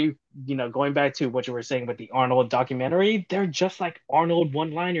because they, going back to what you were saying with the Arnold documentary, they're just like Arnold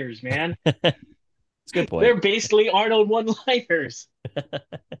one-liners, man. It's a good point. They're basically Arnold one-liners.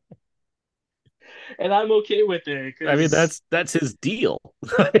 And I'm okay with it. I mean, that's his deal.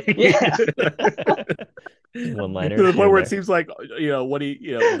 Yeah. One-liner. To the point where it seems like, what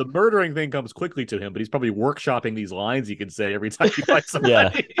the murdering thing comes quickly to him, but he's probably workshopping these lines he can say every time he fights somebody. Yeah.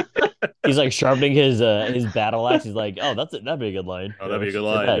 He's like sharpening his battle axe. He's like, that'd be a good line. Oh, that'd be a good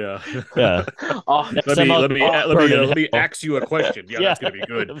line. Yeah. Let me ask you a question. Yeah, that's gonna be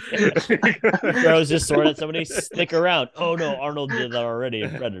good. Throws his sword at somebody. Stick around. Oh no, Arnold did that already in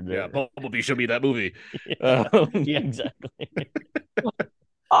Predator. Yeah, Bumblebee should be that movie. Yeah, exactly.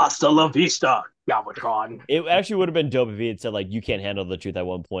 Hasta la vista, Galvatron. It actually would have been dope if he had said like, "You can't handle the truth" at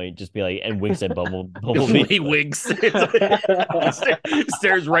one point. Just be like, and winks at Bumblebee. He winks.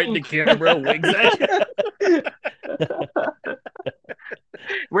 Stares right in the camera. Winks at you.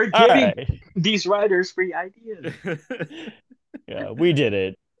 We're giving these writers free ideas. Yeah, we did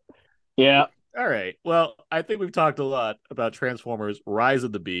it. Yeah. All right. Well, I think we've talked a lot about Transformers: Rise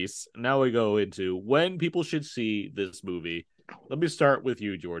of the Beasts. Now we go into when people should see this movie. Let me start with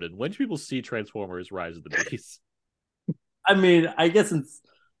you, Jordan. When should people see Transformers: Rise of the Beasts? I mean, I guess since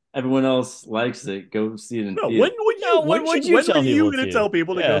everyone else likes it, go see it in theater. When are you going to tell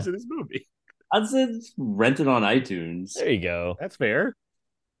people to go see this movie? I'd say rent it on iTunes. There you go. That's fair.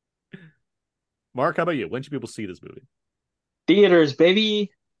 Mark, how about you? When should people see this movie? Theaters,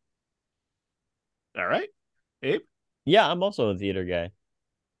 baby. All right. Abe? Yeah, I'm also a theater guy.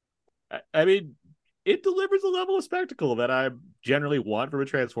 I mean, it delivers a level of spectacle that I generally want from a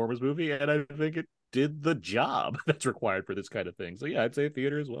Transformers movie, and I think it did the job that's required for this kind of thing. So yeah, I'd say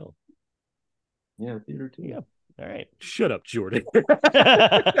theater as well. Yeah, theater too. Yeah. All right. Shut up, Jordan.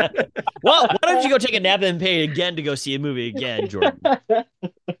 Well, why don't you go take a nap and pay again to go see a movie again, Jordan? I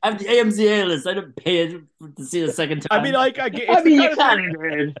have the AMC list. I didn't pay it to see it a second time. I mean, like,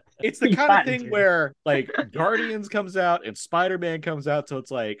 it's the kind of thing where, like, Guardians comes out and Spider-Man comes out, so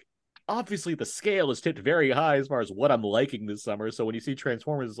it's like, obviously the scale is tipped very high as far as what I'm liking this summer. So when you see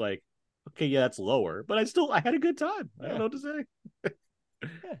Transformers, it's like, okay, yeah, that's lower, but I had a good time. I don't know what to say.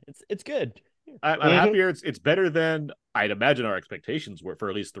 Yeah, it's good. I'm happier. It's better than I'd imagine our expectations were for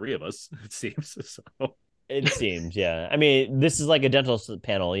at least three of us. It seems so. It seems, yeah. I mean, this is like a dental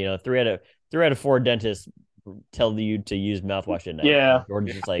panel. You know, three out of four dentists tell you to use mouthwash at night. Yeah,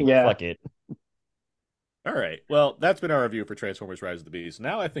 Jordan's just like, fuck it. All right. Well, that's been our review for Transformers: Rise of the Beast.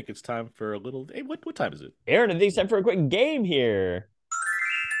 Now I think it's time for a little. Hey, what time is it? Aaron, I think it's time for a quick game here.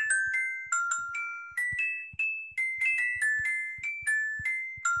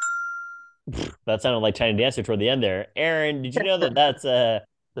 That sounded like Tiny Dancer toward the end there. Aaron, did you know that that's the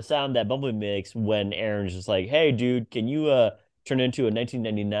sound that Bumblebee makes when Aaron's just like, "Hey, dude, can you turn into a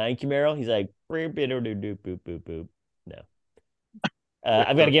 1999 Camaro?" He's like, "Boop, boop, boop, boop, boop." No.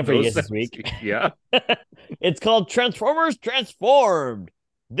 I've got a game for you guys this week. Yeah. It's called Transformers Transformed.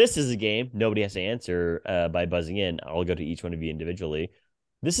 This is a game. Nobody has to answer by buzzing in. I'll go to each one of you individually.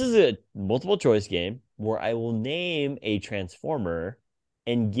 This is a multiple choice game where I will name a Transformer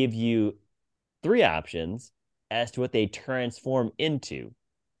and give you 3 options as to what they transform into.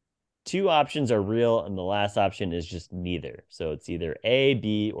 2 options are real, and the last option is just neither. So it's either A,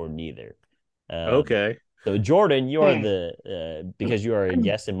 B, or neither. Okay. So Jordan, you are the because you are a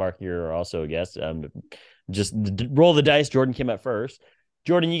guest, and Mark, you're also a guest. Just roll the dice. Jordan came out first.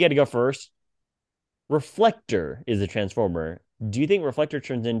 Jordan, you got to go first. Reflector is a transformer. Do you think Reflector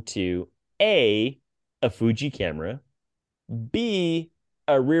turns into A, a Fuji camera, B,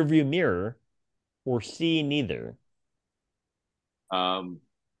 a rearview mirror, or C, neither? Oh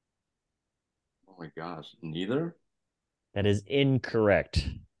my gosh, neither? That is incorrect.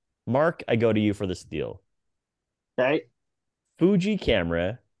 Mark, I go to you for the steal. Okay. Fuji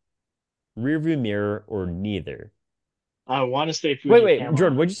camera, rearview mirror, or neither? I want to say Fuji Wait, camera.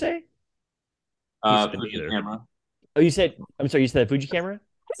 Jordan, what'd you say? Fuji camera. Oh, you said, I'm sorry, you said Fuji camera? I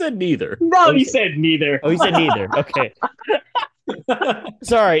said neither. No, he said neither. Oh, you said neither. Okay.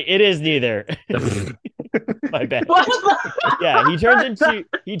 Sorry, it is neither. My bad. Yeah, he turns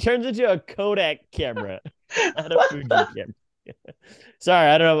into a Kodak camera, not a Fuji camera. Sorry,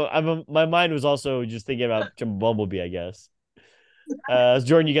 I don't know. My mind was also just thinking about Bumblebee, I guess.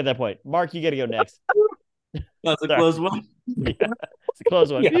 Jordan, you get that point. Mark, you got to go next. That's a close one. Yeah, it's a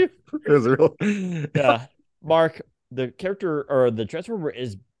close one. Yeah, it was real. Yeah, Mark, the character or the Transformer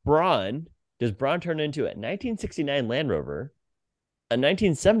is Brawn. Does Brawn turn into a 1969 Land Rover, a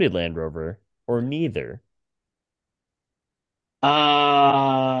 1970 Land Rover, or neither?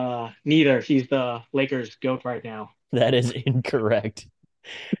 Neither. He's the Lakers GOAT right now. That is incorrect.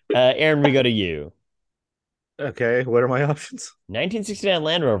 Aaron, we go to you. Okay, what are my options? 1969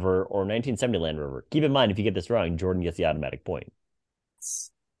 Land Rover or 1970 Land Rover. Keep in mind, if you get this wrong, Jordan gets the automatic point.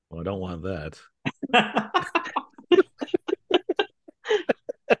 Well, I don't want that.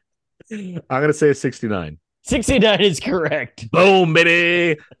 I'm going to say a 69. 69 is correct. Boom,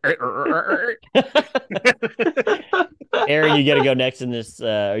 baby. Aaron, you got to go next in this.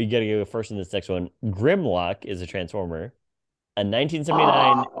 Or you got to go first in this next one. Grimlock is a Transformer. A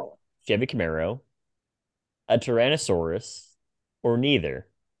 1979 Chevy Camaro. A Tyrannosaurus. Or neither.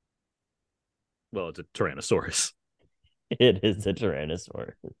 Well, it's a Tyrannosaurus. It is a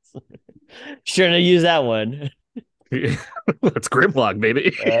Tyrannosaurus. Shouldn't have used that one. That's Grimlock,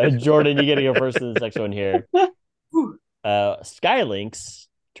 baby. Jordan, you got to go first in this next one here. Skylynx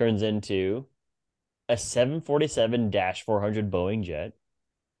turns into a 747-400 Boeing jet,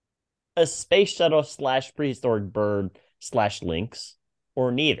 a space shuttle / prehistoric bird / lynx,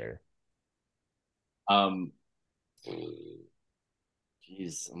 or neither. Jeez,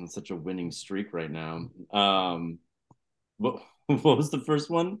 I'm on such a winning streak right now. What was the first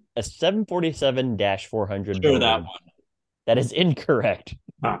one? A 747-400 Sure, Boeing. that one. That is incorrect.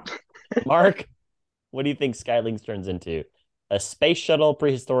 Mark, what do you think Skylynx turns into? A space shuttle,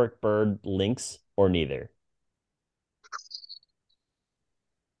 prehistoric bird, lynx, or neither?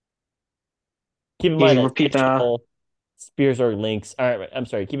 Keep in mind that space shuttle, prehistoric lynx. All right, I'm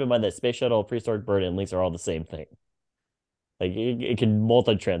sorry. Keep in mind that space shuttle, prehistoric bird, and lynx are all the same thing. Like it can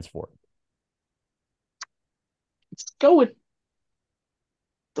multi-transform. Let's go with.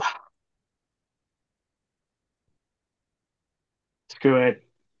 Screw it.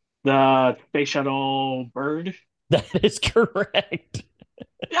 The space shuttle bird. That is correct.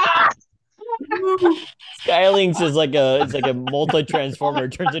 Skylynx is like a multi-transformer.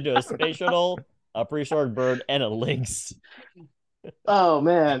 It turns into a space shuttle, a prehistoric bird, and a lynx. Oh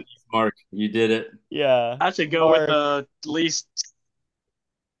man, Mark, you did it. Yeah, I should go with the least.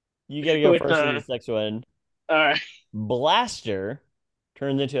 You gotta go first in this next one. All right. Blaster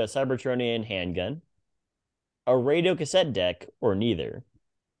turns into a Cybertronian handgun, a radio cassette deck, or neither.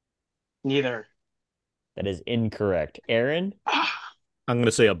 Neither. That is incorrect. Aaron? I'm going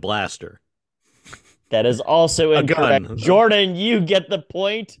to say a blaster. That is also incorrect. Gun. Jordan, you get the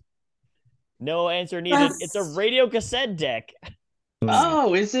point. No answer needed. Yes. It's a radio cassette deck.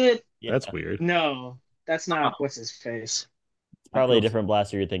 Oh, is it? Yeah. That's weird. No, that's not what's his face. It's probably a different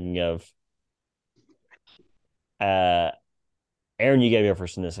blaster you're thinking of. Aaron, you gotta go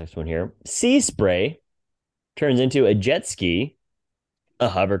first in this next one here. Sea spray turns into a jet ski, a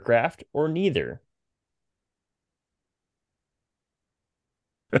hovercraft, or neither.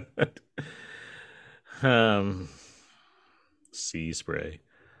 Sea spray.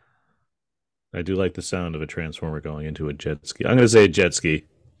 I do like the sound of a transformer going into a jet ski. I'm going to say a jet ski.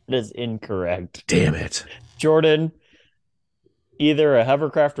 It is incorrect. Damn it. Jordan, either a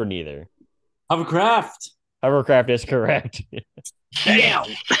hovercraft or neither. Hovercraft. Hovercraft is correct. Damn.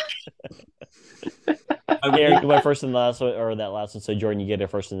 Eric, you went first in the last one, or that last one. So Jordan, you get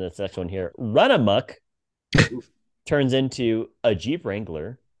it first in the next one here. Run Amok turns into a Jeep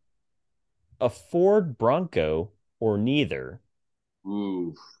Wrangler, a Ford Bronco, or neither.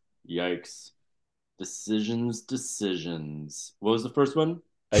 Ooh, yikes. Decisions. What was the first one?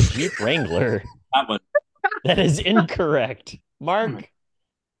 A Jeep Wrangler. That one. That is incorrect. Mark,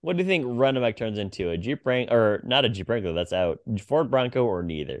 what do you think Run Amok turns into? A Jeep Wrangler, or not a Jeep Wrangler, that's out. Ford Bronco, or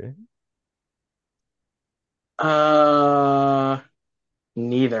neither?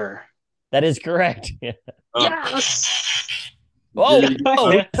 Neither. That is correct. Yes. Oh,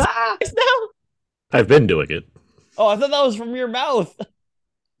 no. I've been doing it. Oh, I thought that was from your mouth.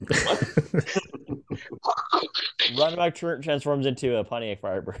 Run Amok transforms into a Pontiac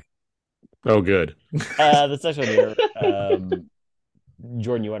Firebird. Oh, good. The next one here.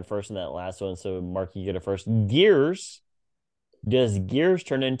 Jordan, you went first in that last one, so Mark, you get it first. Gears. Does Gears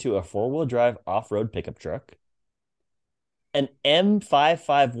turn into a four-wheel drive off-road pickup truck, an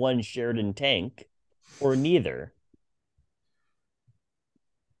M551 Sheridan tank, or neither?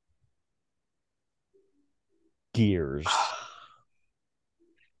 Gears.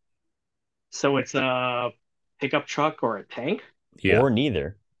 So it's a pickup truck or a tank? Yeah. Or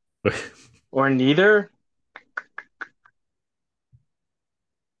neither. Or neither?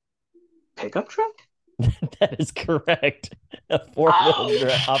 Pickup truck? That is correct. A four-wheel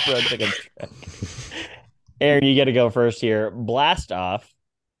off-road pickup truck. Aaron, you got to go first here. Blast Off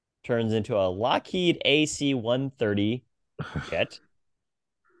turns into a Lockheed AC-130 jet,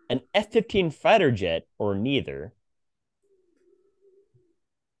 an F-15 fighter jet, or neither.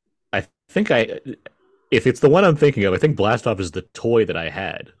 I think if it's the one I'm thinking of, I think Blast Off is the toy that I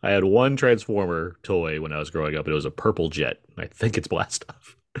had. I had one Transformer toy when I was growing up, and it was a purple jet. I think it's Blast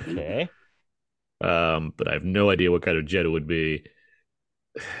Off. Okay. But I have no idea what kind of jet it would be.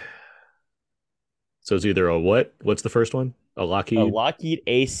 So it's either a what? What's the first one? A Lockheed? A Lockheed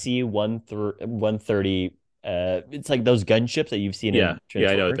AC-130. It's like those gunships that you've seen in Transformers.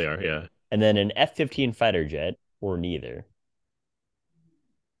 Yeah, I know what they are, yeah. And then an F-15 fighter jet, or neither.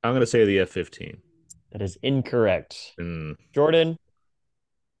 I'm going to say the F-15. That is incorrect. Jordan,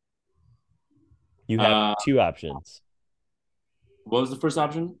 you have two options. What was the first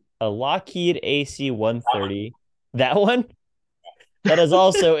option? A Lockheed AC-130. That one? That is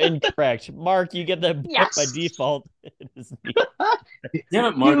also incorrect. Mark, you get the point by default. It is Damn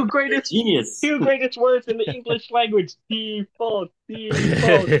it, Mark. Genius. Two greatest words in the English language. Default.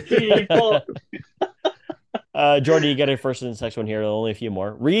 Jordan, you get it first in the next one here. Only a few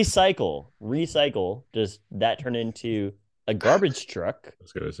more. Recycle. Does that turn into a garbage truck? I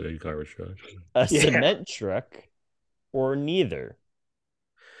was going to say garbage truck. A cement truck, or neither?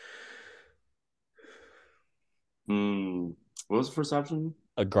 What was the first option?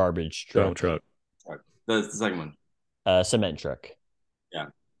 A garbage truck. That's the second one. Cement truck. Yeah.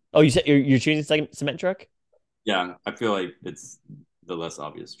 Oh, you said you're choosing second cement truck? Yeah, I feel like it's the less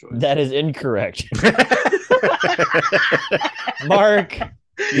obvious choice. That is incorrect. Mark,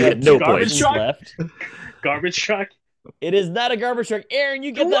 you have no points left. Garbage truck? It is not a garbage truck. Aaron,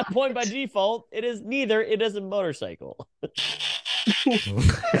 you get that point by default. It is neither. It is a motorcycle.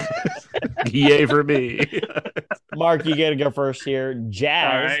 Yay for me. Mark, you get to go first here.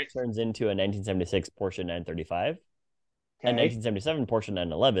 Jazz turns into a 1976 Porsche 935, a 1977 Porsche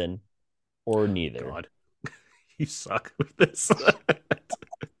 911, or neither. God. You suck with this.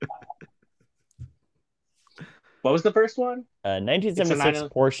 What was the first one?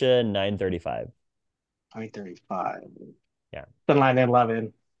 1976 Porsche 935. 935. Yeah. The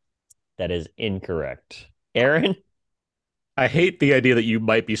 911. That is incorrect. Aaron? I hate the idea that you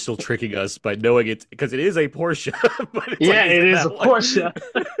might be still tricking us by knowing it because it is a Porsche. But it is a Porsche.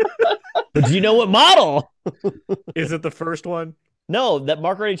 But do you know what model? Is it the first one? No, that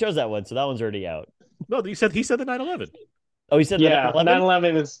Mark already chose that one, so that one's already out. No, he said the 911. Oh, he said the 911?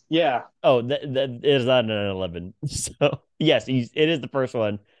 911 is, yeah. Oh, that is not a 911. So, yes, it is the first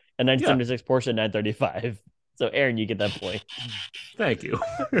one. A 1976 Porsche 935. So, Aaron, you get that point. Thank you.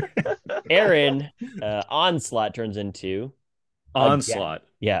 Aaron, Onslaught turns into... Onslaught?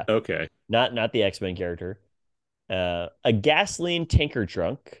 Yeah. Okay. Not the X-Men character. A gasoline tanker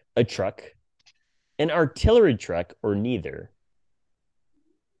truck, an artillery truck, or neither.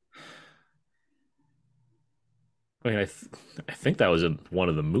 I mean, I think that was in one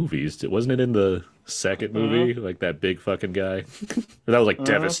of the movies. Wasn't it in the second movie? Like that big fucking guy? That was like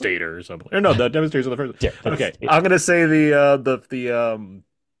Devastator or something. Or no, the Devastator's in the first. Okay, I'm gonna say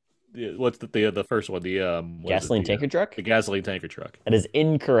what's the first one? The gasoline tanker truck. The gasoline tanker truck. That is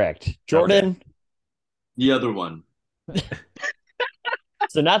incorrect. Jordan. Okay. The other one.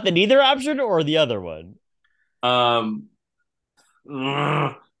 So not the neither option or the other one. Neither.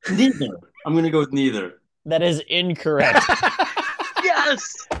 I'm gonna go with neither. That is incorrect.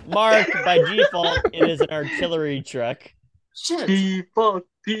 Yes! Mark, by default, it is an artillery truck. Shit. Default.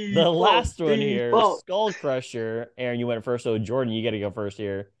 The last one here, Skull Crusher. Aaron, you went first, so Jordan, you got to go first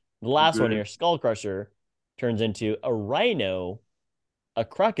here. The last one here, Skull Crusher, turns into a rhino, a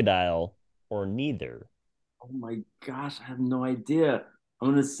crocodile, or neither. Oh my gosh, I have no idea.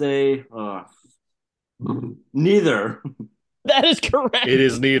 I'm gonna say neither. That is correct. It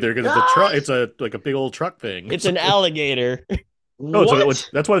is neither because it's a truck. It's like a big old truck thing. It's an alligator. Oh,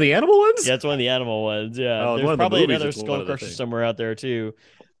 that's one of the animal ones? Yeah, it's one of the animal ones. Yeah. Oh, there's probably another Skull Crusher somewhere out there too.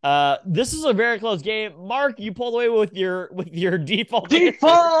 This is a very close game. Mark, you pulled away with your default.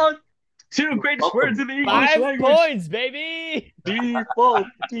 Default. Two greatest words in the English 5 language. points, baby. Default.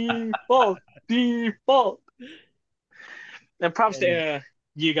 And props to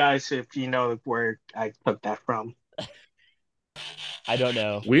you guys if you know where I took that from. I don't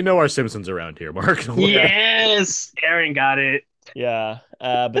know. We know our Simpsons around here, Mark. Yes, Aaron got it. Yeah,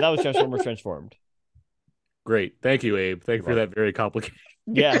 but that was Transformers Transformed. Great. Thank you, Abe. Thank you for that very complicated.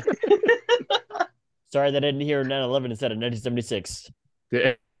 Yeah. Sorry that I didn't hear 9/11 instead of 1976.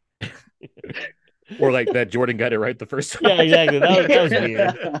 Yeah. Or like that Jordan got it right the first time. Yeah, exactly. That was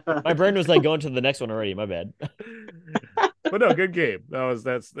weird. My brain was like going to the next one already. My bad. But no, good game.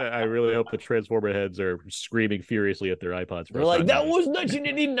 I really hope the Transformer heads are screaming furiously at their iPods. They're like, that was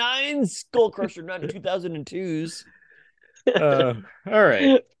 1989 Skull Crusher, not 2002's. All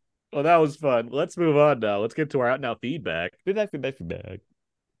right. Well, that was fun. Let's move on now. Let's get to our out now feedback. Feedback.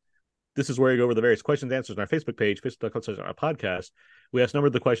 This is where we go over the various questions and answers on our Facebook page, facebook.com/podcast. We ask a number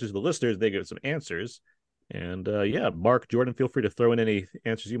of the questions to the listeners. They give some answers. And Mark, Jordan, feel free to throw in any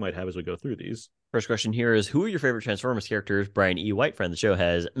answers you might have as we go through these. First question here is, who are your favorite Transformers characters? Brian E. White, friend of the show,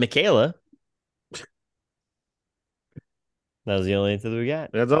 has Michaela. That was the only answer that we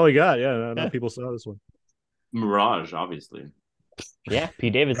got. That's all we got. Yeah, no people saw this one. Mirage, obviously. Yeah,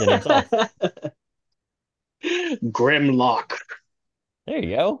 Pete Davidson himself. Grimlock. There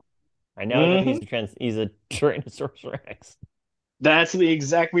you go. I know he's a Tyrannosaurus Rex. That's the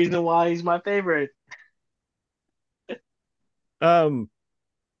exact reason why he's my favorite. I was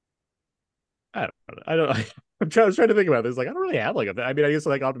trying to think about this. Like, I don't really have I guess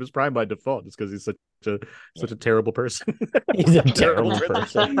like Optimus Prime by default, just because he's such a terrible person. He's a terrible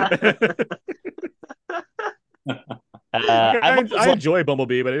person. I enjoy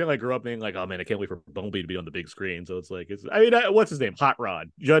Bumblebee, but I didn't grow up being like, oh man, I can't wait for Bumblebee to be on the big screen. So it's what's his name? Hot Rod,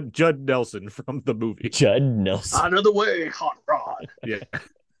 Judd Nelson from the movie. Judd Nelson. Another way, Hot Rod. Yeah.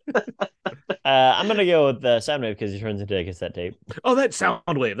 I'm gonna go with Soundwave because he turns into a cassette tape. Oh, that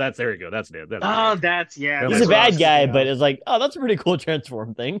Soundwave. There you go. That's it. He's a bad guy, but it's like, oh, that's a pretty cool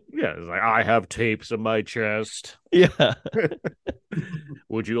transform thing. Yeah, it's like, I have tapes in my chest. Yeah.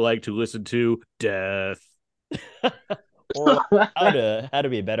 Would you like to listen to Death? Or how to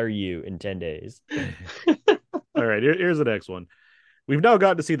be a better you in 10 days. All right, here's the next one. We've now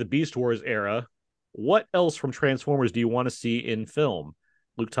gotten to see the Beast Wars era. What else from Transformers do you want to see in film?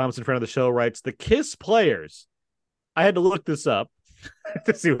 Luke Thompson, friend of the show, writes, the KISS players. I had to look this up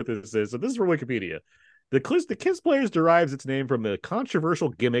to see what this is. So this is from Wikipedia. The KISS players derives its name from a controversial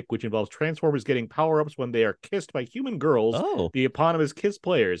gimmick which involves Transformers getting power-ups when they are kissed by human girls, the eponymous KISS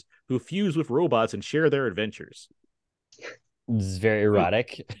players, who fuse with robots and share their adventures. It's very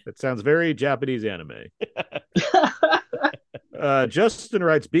erotic. That sounds very Japanese anime. Justin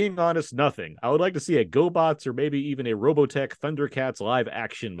writes, being honest, nothing. I would like to see a GoBots or maybe even a Robotech Thundercats live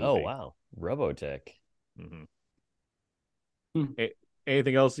action movie. Oh, wow. Robotech.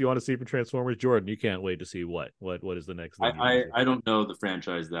 Anything else you want to see from Transformers? Jordan, you can't wait to see what is the next thing? I don't know the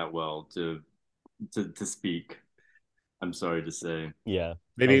franchise that well to speak. I'm sorry to say. Yeah.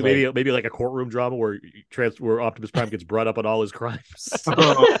 Maybe like a courtroom drama where Optimus Prime gets brought up on all his crimes. The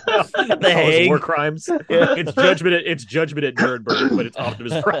all his Hague. war crimes. Yeah. It's judgment at Nuremberg, but it's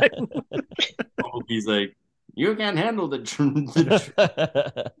Optimus Prime. He's like, you can't handle the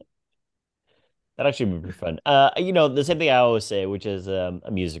That actually would be fun. The same thing I always say, which is a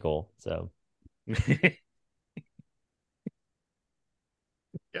musical. So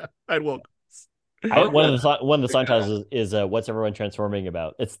yeah, I'd welcome. One of the song titles is "What's Everyone Transforming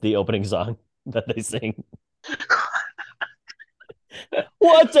About?" It's the opening song that they sing.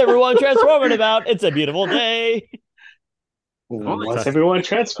 What's everyone transforming about? It's a beautiful day. What's everyone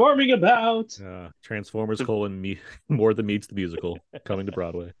transforming about? Transformers : More Than Meets the Musical coming to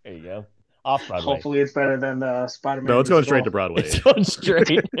Broadway. There you go. Off Broadway. Hopefully, it's better than Spider-Man. No, it's going straight to Broadway. It's going straight.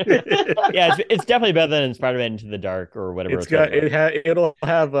 Yeah, it's definitely better than Spider-Man Into the Dark or whatever. It'll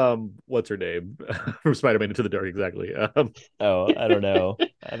have what's her name from Spider-Man Into the Dark exactly. I don't know.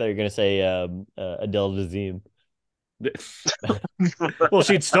 I thought you were gonna say Adele Dazeem. Well,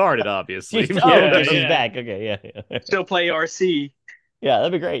 she'd started obviously. She's back. Okay, yeah. Still play RC. Yeah,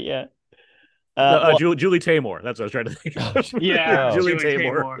 that'd be great. Yeah. Julie Taymor. That's what I was trying to think of. Yeah, Julie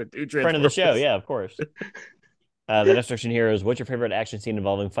Taymor. Friend of the show. Yeah, of course. The next question here is, what's your favorite action scene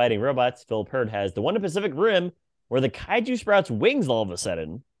involving fighting robots? Philip Hurd has the one in Pacific Rim where the kaiju sprouts wings all of a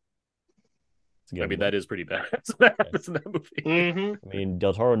sudden. I mean, that is pretty bad. That's what happens in that movie. Mm-hmm. I mean,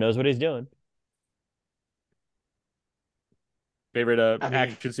 Del Toro knows what he's doing. Favorite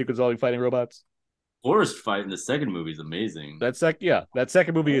action sequence involving fighting robots? Forest fight in the second movie is amazing. That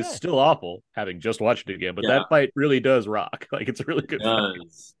second movie is still awful, having just watched it again, but that fight really does rock. Like, it's a really good fight.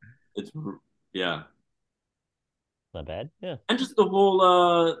 It's not bad. Yeah. And just the whole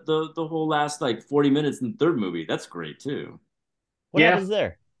the whole last like 40 minutes in the third movie, that's great too. What happens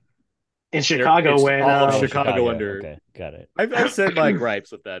there? In Chicago, Chicago under. Okay, got it. I've said my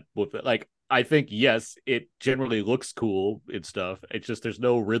gripes with that. Like, I think yes, it generally looks cool and stuff. It's just there's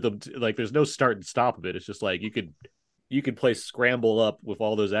no rhythm, there's no start and stop of it. It's just like you could play Scramble Up with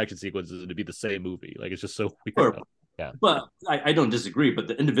all those action sequences and it'd be the same movie. Like, it's just so weird. Sure. Yeah, but I don't disagree. But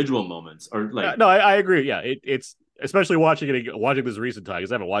the individual moments are like no, I agree. Yeah, it's especially watching this recent time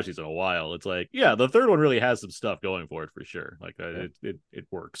because I haven't watched these in a while. It's like the third one really has some stuff going for it for sure. Like it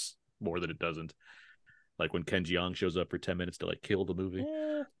works more than it doesn't. Like when Ken Jeong shows up for 10 minutes to like kill the movie.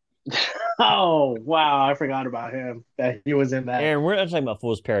 Oh wow, I forgot about him. That he was in that. Aaron, we're not talking about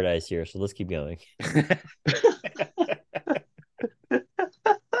Fool's Paradise here, so let's keep going.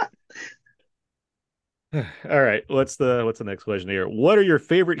 All right, what's the next question here? What are your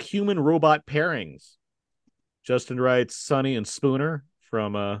favorite human robot pairings? Justin writes Sonny and Spooner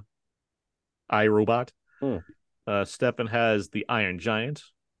from iRobot. Stefan has the Iron Giant.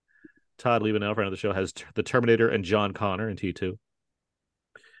 Todd Liebenau, friend of the show, has the Terminator and John Connor in T2.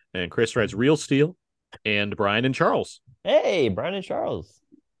 And Chris writes Real Steel and Brian and Charles. Hey, Brian and Charles.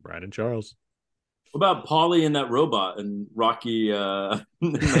 Brian and Charles. What about Polly and that robot and Rocky? Rocky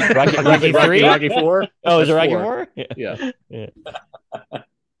 3? Rocky 4? Oh, is it Rocky 4? Yeah.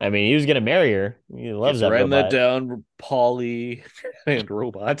 I mean, he was gonna marry her. He loves that. Writing that down, Polly and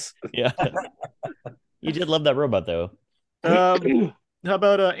robots. Yeah. You did love that robot, though. How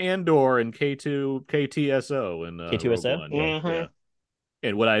about Andor and KTSO and K2SO? Mm-hmm. Yeah.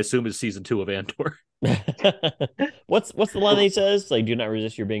 And what I assume is season 2 of Andor. What's the line that he says? Like, do not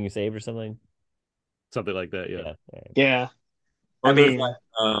resist your being saved or something? Something like that, yeah. I mean,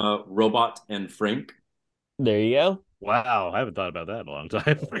 Robot and Frank. There you go. Wow, I haven't thought about that in a long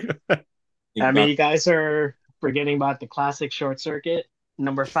time. I mean, you guys are forgetting about the classic Short Circuit,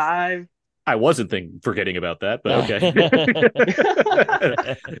 number 5. I wasn't forgetting about that, but okay.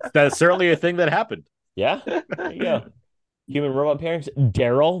 That's certainly a thing that happened. Yeah, there you go. Human robot pairings.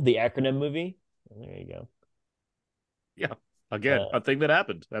 Daryl, the acronym movie. There you go. Yeah, again, a thing that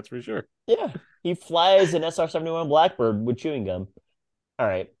happened. That's for sure. Yeah, he flies an SR-71 Blackbird with chewing gum. All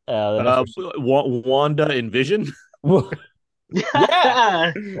right. Wanda and Vision. Yeah.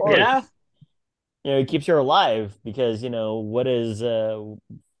 You know, he keeps her alive because, what is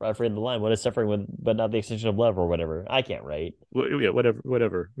I forget the line. What is suffering but not the extension of love or whatever? I can't write. Yeah,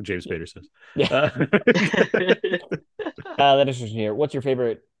 whatever James Spader says. Yeah. That is interesting here. What's your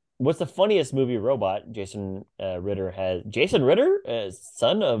favorite what's the funniest movie robot? Jason Ritter,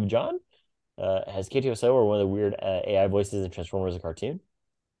 son of John, has K2SO, or one of the weird AI voices in Transformers, a cartoon.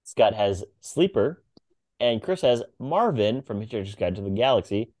 Scott has Sleeper, and Chris has Marvin from Hitchhiker's Guide to the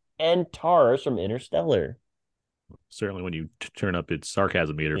Galaxy, and Tars from Interstellar. Certainly, when you turn up its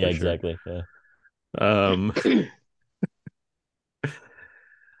sarcasm meter. Yeah, for exactly. Sure.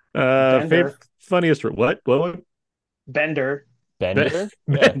 Yeah. Funniest. What? Bender. Bender?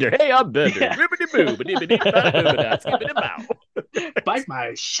 Bender. Hey, I'm Bender. Bite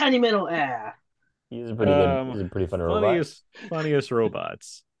my shiny metal ass. He's a pretty good. He's a pretty funny robot. Funniest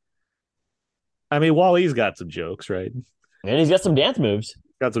robots. I mean, Wall-E's got some jokes, right? And he's got some dance moves.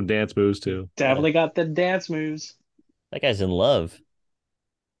 Got some dance moves too. Definitely got the dance moves. That guy's in love.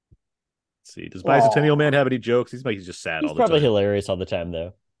 Let's see, does Bicentennial Man have any jokes? He's just sad all the time. He's probably hilarious all the time,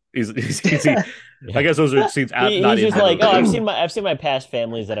 though. I guess those are scenes. He's just like, oh, I've seen my past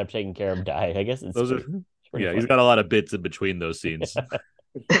families that I've taken care of die. I guess those are. Yeah, he's got a lot of bits in between those scenes.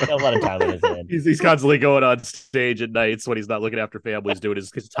 A lot of time in his hand. He's constantly going on stage at nights when he's not looking after families, doing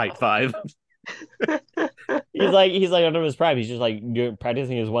his tight five. he's like under his prime. He's just like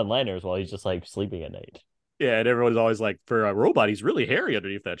practicing his one-liners while he's just like sleeping at night. Yeah, and everyone's always like, for a robot, he's really hairy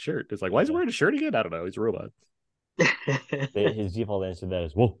underneath that shirt. It's like, why is he wearing a shirt again? I don't know. He's a robot. His default answer to that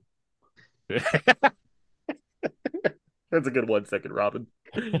is, whoa. That's a good 1 second, Robin.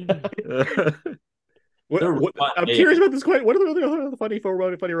 I'm curious about this question. What are the other funny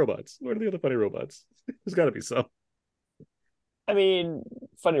robots? What are the other funny robots? There's got to be some. I mean,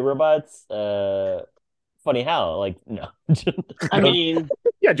 funny robots. Funny how? Like, no. I mean,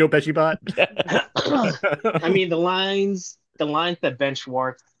 yeah, Joe Pesci bot. I mean, the lines that Ben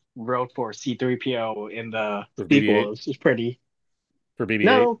Schwartz wrote for C-3PO in the sequel is pretty. For BB-8?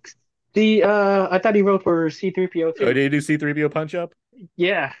 No, I thought he wrote for C-3PO too. Oh, did he do C-3PO Punch Up?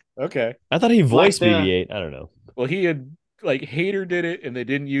 Yeah. Okay. I thought he voiced BB-8. I don't know. Well, he had like Hader did it and they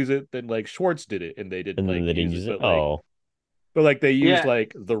didn't use it. Then like Schwartz did it and they didn't. And then they didn't use it. But like they used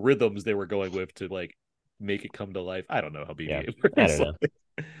like the rhythms they were going with to like make it come to life. I don't know how BB-8 works. I don't know.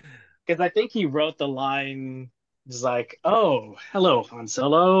 Because I think he wrote the line. It's like, oh, hello, Han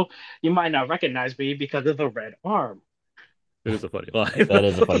Solo. You might not recognize me because of the red arm. It is a funny line. That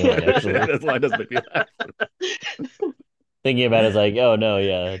is a funny line, actually. That line doesn't make me laugh. Thinking about it, it's like, oh no,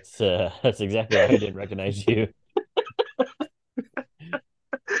 yeah, that's exactly why I didn't recognize you.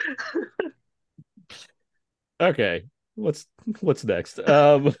 Okay, what's next?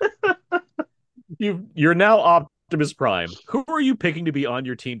 You're now Optimus Prime. Who are you picking to be on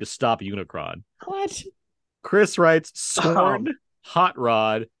your team to stop Unicron? What? Chris writes Scorn, Hot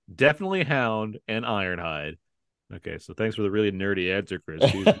Rod, definitely Hound, and Ironhide. Okay, so thanks for the really nerdy answer, Chris.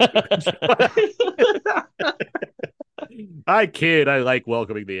 I kid. I like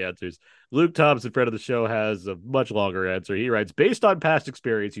welcoming the answers. Luke Thompson, friend of the show, has a much longer answer. He writes, based on past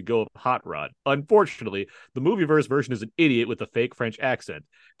experience, you go with Hot Rod. Unfortunately, the movieverse version is an idiot with a fake French accent.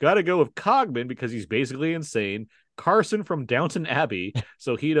 Gotta go with Cogman because he's basically insane. Carson from Downton Abbey,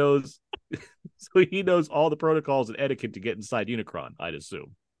 so he knows all the protocols and etiquette to get inside Unicron, I'd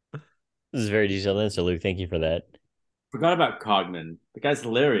assume. This is a very detailed answer, Luke. Thank you for that. Forgot about Cogman. The guy's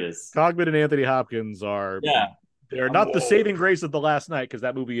hilarious. Cogman and Anthony Hopkins are they're not the saving grace of The Last Night because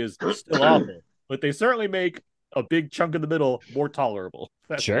that movie is still awful, but they certainly make a big chunk in the middle more tolerable.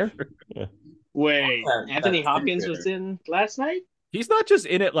 Sure. Yeah. Wait, Anthony Hopkins was in Last Night? He's not just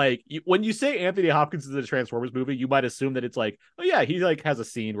in it like when you say Anthony Hopkins is in a Transformers movie, you might assume that it's like, oh yeah, he like has a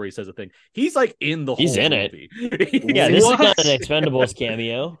scene where he says a thing. He's like in the whole movie. Yeah, this is not an Expendables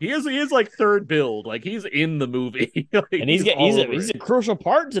cameo. He is like third build, like he's in the movie, like, and he's a crucial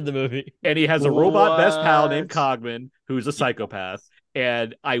part to the movie. And he has a robot best pal named Cogman, who's a psychopath.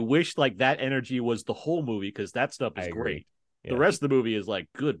 And I wish like that energy was the whole movie because that stuff is great. Yeah. The rest of the movie is like,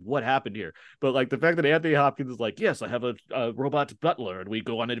 good, what happened here? But like the fact that Anthony Hopkins is like, yes, I have a robot butler and we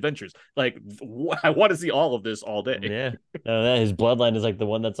go on adventures. Like, I want to see all of this all day. Yeah. His bloodline is like the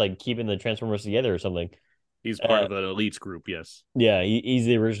one that's like keeping the Transformers together or something. He's part of an elites group, yes. Yeah, he's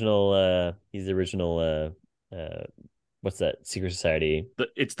the original. What's that? Secret Society.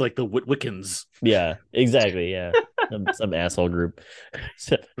 It's like the Wiccans. Yeah, exactly. Yeah. Some asshole group.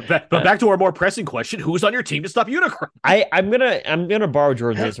 But back to our more pressing question: who's on your team to stop Unicron? I'm gonna borrow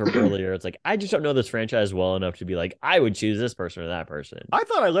Jordan's answer from earlier. It's like I just don't know this franchise well enough to be like I would choose this person or that person. I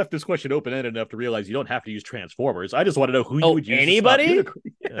thought I left this question open ended enough to realize you don't have to use Transformers. I just want to know who you would use. Anybody? To stop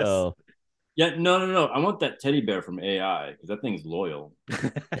Unicron. Yes. Oh. Yeah, no. I want that teddy bear from AI because that thing's loyal.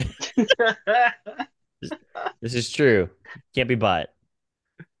 This is true. Can't be bought.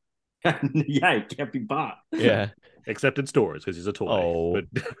 Yeah, it can't be bought. Yeah. Except in stores because he's a toy. Oh.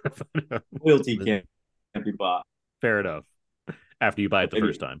 But Loyalty can't be bought. Fair enough. After you buy it the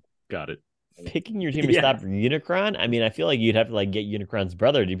first time. Got it. Picking your team to stop Unicron? I mean, I feel like you'd have to like get Unicron's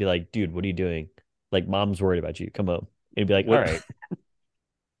brother to be like, dude, what are you doing? Like, mom's worried about you. Come home. And he'd be like, all right.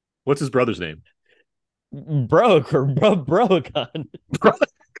 What's his brother's name? Broacon.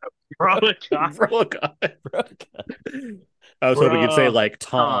 I was hoping you'd say like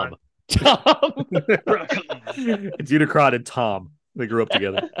Tom. It's Unicron and Tom. They grew up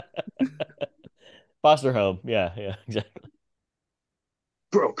together. Foster home. Yeah, exactly.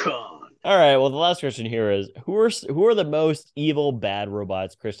 Broken. All right. Well, the last question here is who are the most evil bad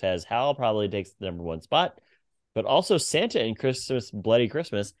robots Chris has? Hal probably takes the number one spot, but also Santa in Christmas Bloody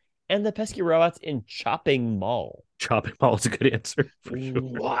Christmas and the pesky robots in Chopping Mall. Chopping Mall is a good answer for sure.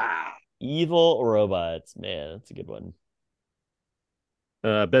 Wow. Evil robots, man, that's a good one.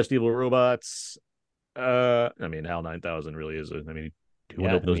 Best evil robots. I mean, HAL 9000 really is. Who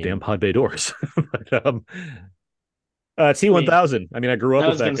would open those damn pod bay doors? But, T1000. I mean, I grew up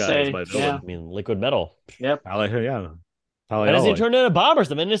with that guy as my villain. I mean, liquid metal. Yep. How does he turn into bombers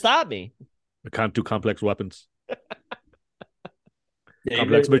the minute to stop me? I can't do complex weapons.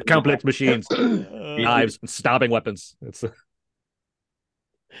 complex machines, knives, and stabbing weapons.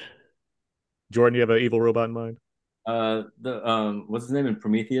 Jordan, you have an evil robot in mind? What's his name in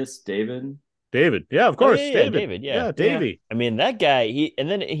Prometheus? David, yeah, of course. David, Davey. I mean, that guy.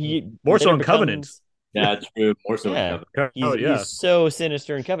 He more so in Covenant. Yeah, true. More so in Covenant. He's so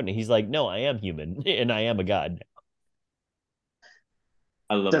sinister in Covenant. He's like, no, I am human and I am a god.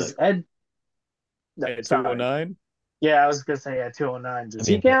 I love Does that. Ed? No, 209. Yeah, I was gonna say 209. Does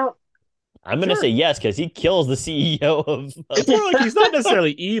he count? I'm gonna say yes because he kills the CEO of. It's more like he's not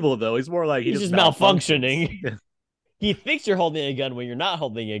necessarily evil though. He's more like he's just malfunctioning. He thinks you're holding a gun when you're not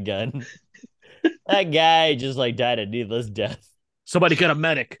holding a gun. That guy just like died a needless death. Somebody get a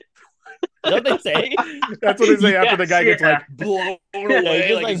medic. Don't they say? That's what they say after the guy gets like blown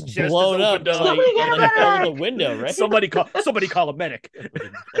away, just like blown up, like fell in the window, right? Somebody call a medic.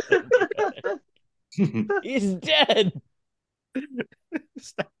 He's dead.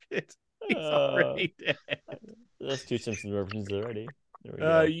 Stop it. He's already dead. That's two Simpsons references already.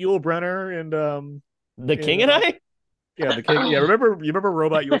 Yul Brenner and the King and I. Yeah, the King. Yeah, you remember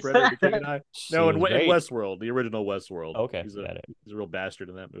Robot Yul Brenner, the King and I? No, in Westworld, the original Westworld. Okay, he's a real bastard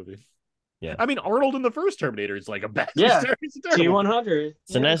in that movie. Yeah, I mean Arnold in the first Terminator is like a bastard. Yeah, T-100.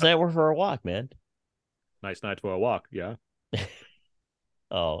 It's a nice night for a walk, man. Nice night for a walk. Yeah.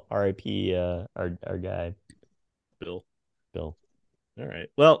 Oh, R.I.P. Our guy, Bill. All right.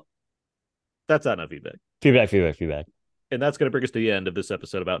 Well, that's not enough feedback. Feedback. And that's going to bring us to the end of this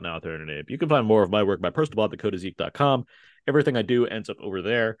episode about Now Third and Abe. You can find more of my work, my personal blog, thecodeofzeke.com. Everything I do ends up over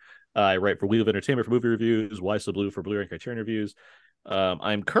there. I write for Wheel of Entertainment for movie reviews, Why So Blue for Blu-ray and Criterion reviews.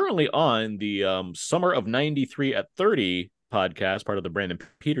 I'm currently on the Summer of 93 at 30 podcast, part of the Brandon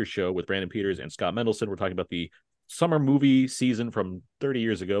Peters show with Brandon Peters and Scott Mendelson. We're talking about the summer movie season from 30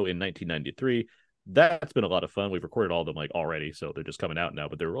 years ago in 1993. That's been a lot of fun. We've recorded all of them already, so they're just coming out now,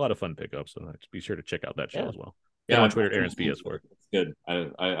 but they're a lot of fun pickups, so be sure to check out that show as well. Yeah, on Twitter, Aaron's PS4. It's good.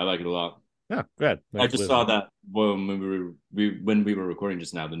 I like it a lot. Yeah, good. I just saw that when we were recording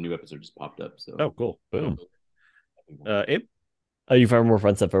just now, the new episode just popped up. So cool. Boom. Abe? You find more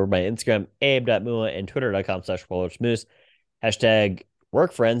fun stuff over my Instagram, abe.mua, and twitter.com/WallerSmoose.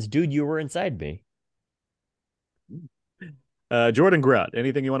 #workfriends. Dude, you were inside me. Jordan Grout,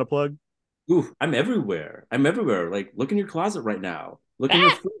 anything you want to plug? Ooh, I'm everywhere. Like, look in your closet right now. Look in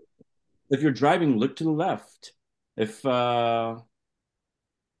your foot. If you're driving, look to the left. If you're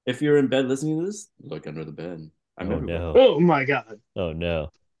in bed listening to this, look under the bed. I'm everywhere. No. Oh my god. Oh no.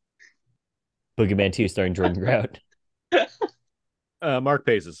 Boogeyman 2 starring Jordan Grout. Mark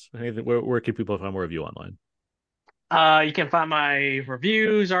Paces. Where can people find more of you online? You can find my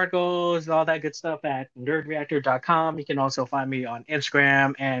reviews, articles, all that good stuff at nerdreactor.com. You can also find me on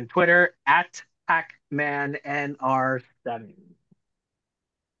Instagram and Twitter at PacmanNR7.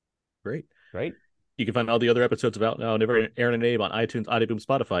 Great. Right. You can find all the other episodes of Out Now and Aaron and Abe on iTunes, Audioboom,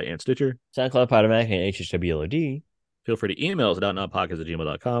 Spotify, and Stitcher. SoundCloud, Podomatic, and HHWLOD. Feel free to email us at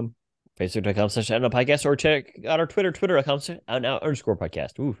outnowpodcast@gmail.com. Facebook.com/outnowpodcast, or check out our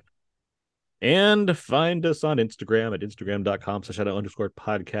Twitter.com/outnow_podcast. Ooh. And find us on Instagram at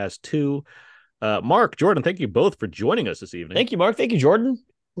instagram.com/outnow_podcast2. Mark, Jordan, thank you both for joining us this evening. Thank you, Mark. Thank you, Jordan.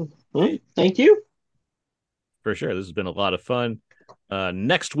 Thank you. For sure. This has been a lot of fun.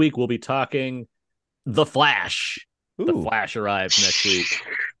 Next week, we'll be talking The Flash. Ooh. The Flash arrives next week.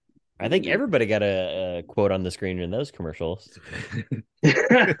 I think everybody got a quote on the screen in those commercials.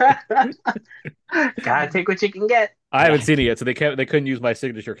 Gotta take what you can get. I haven't seen it yet, so they couldn't use my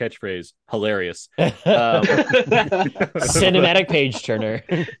signature catchphrase. Hilarious. Cinematic page turner.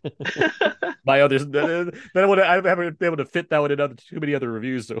 My others, I haven't been able to fit that one in too many other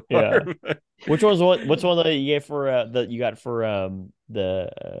reviews so far. Yeah. What's one that you get for that you got for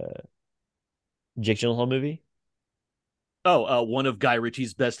the Jake Gyllenhaal movie? Oh, one of Guy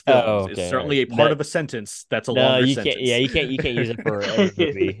Ritchie's best films is certainly a part of a sentence. That's a longer sentence. You can't use it for every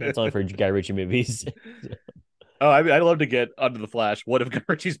movie. It's only for Guy Ritchie movies. Oh, I mean, I'd love to get Under the Flash, one of Guy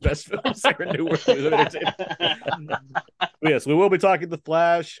Ritchie's best films. Yes, we will be talking The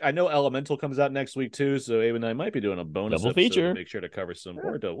Flash. I know Elemental comes out next week too, so Abe and I might be doing a bonus double feature. To make sure to cover some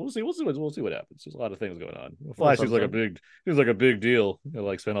more. We'll see what happens. There's a lot of things going on. The Flash seems like a big deal.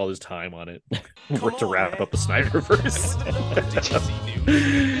 Like spend all this time on it to wrap up the Snyderverse.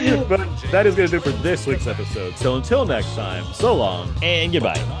 But that is going to do it for this week's episode. So until next time, so long and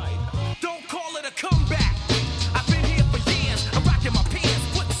goodbye.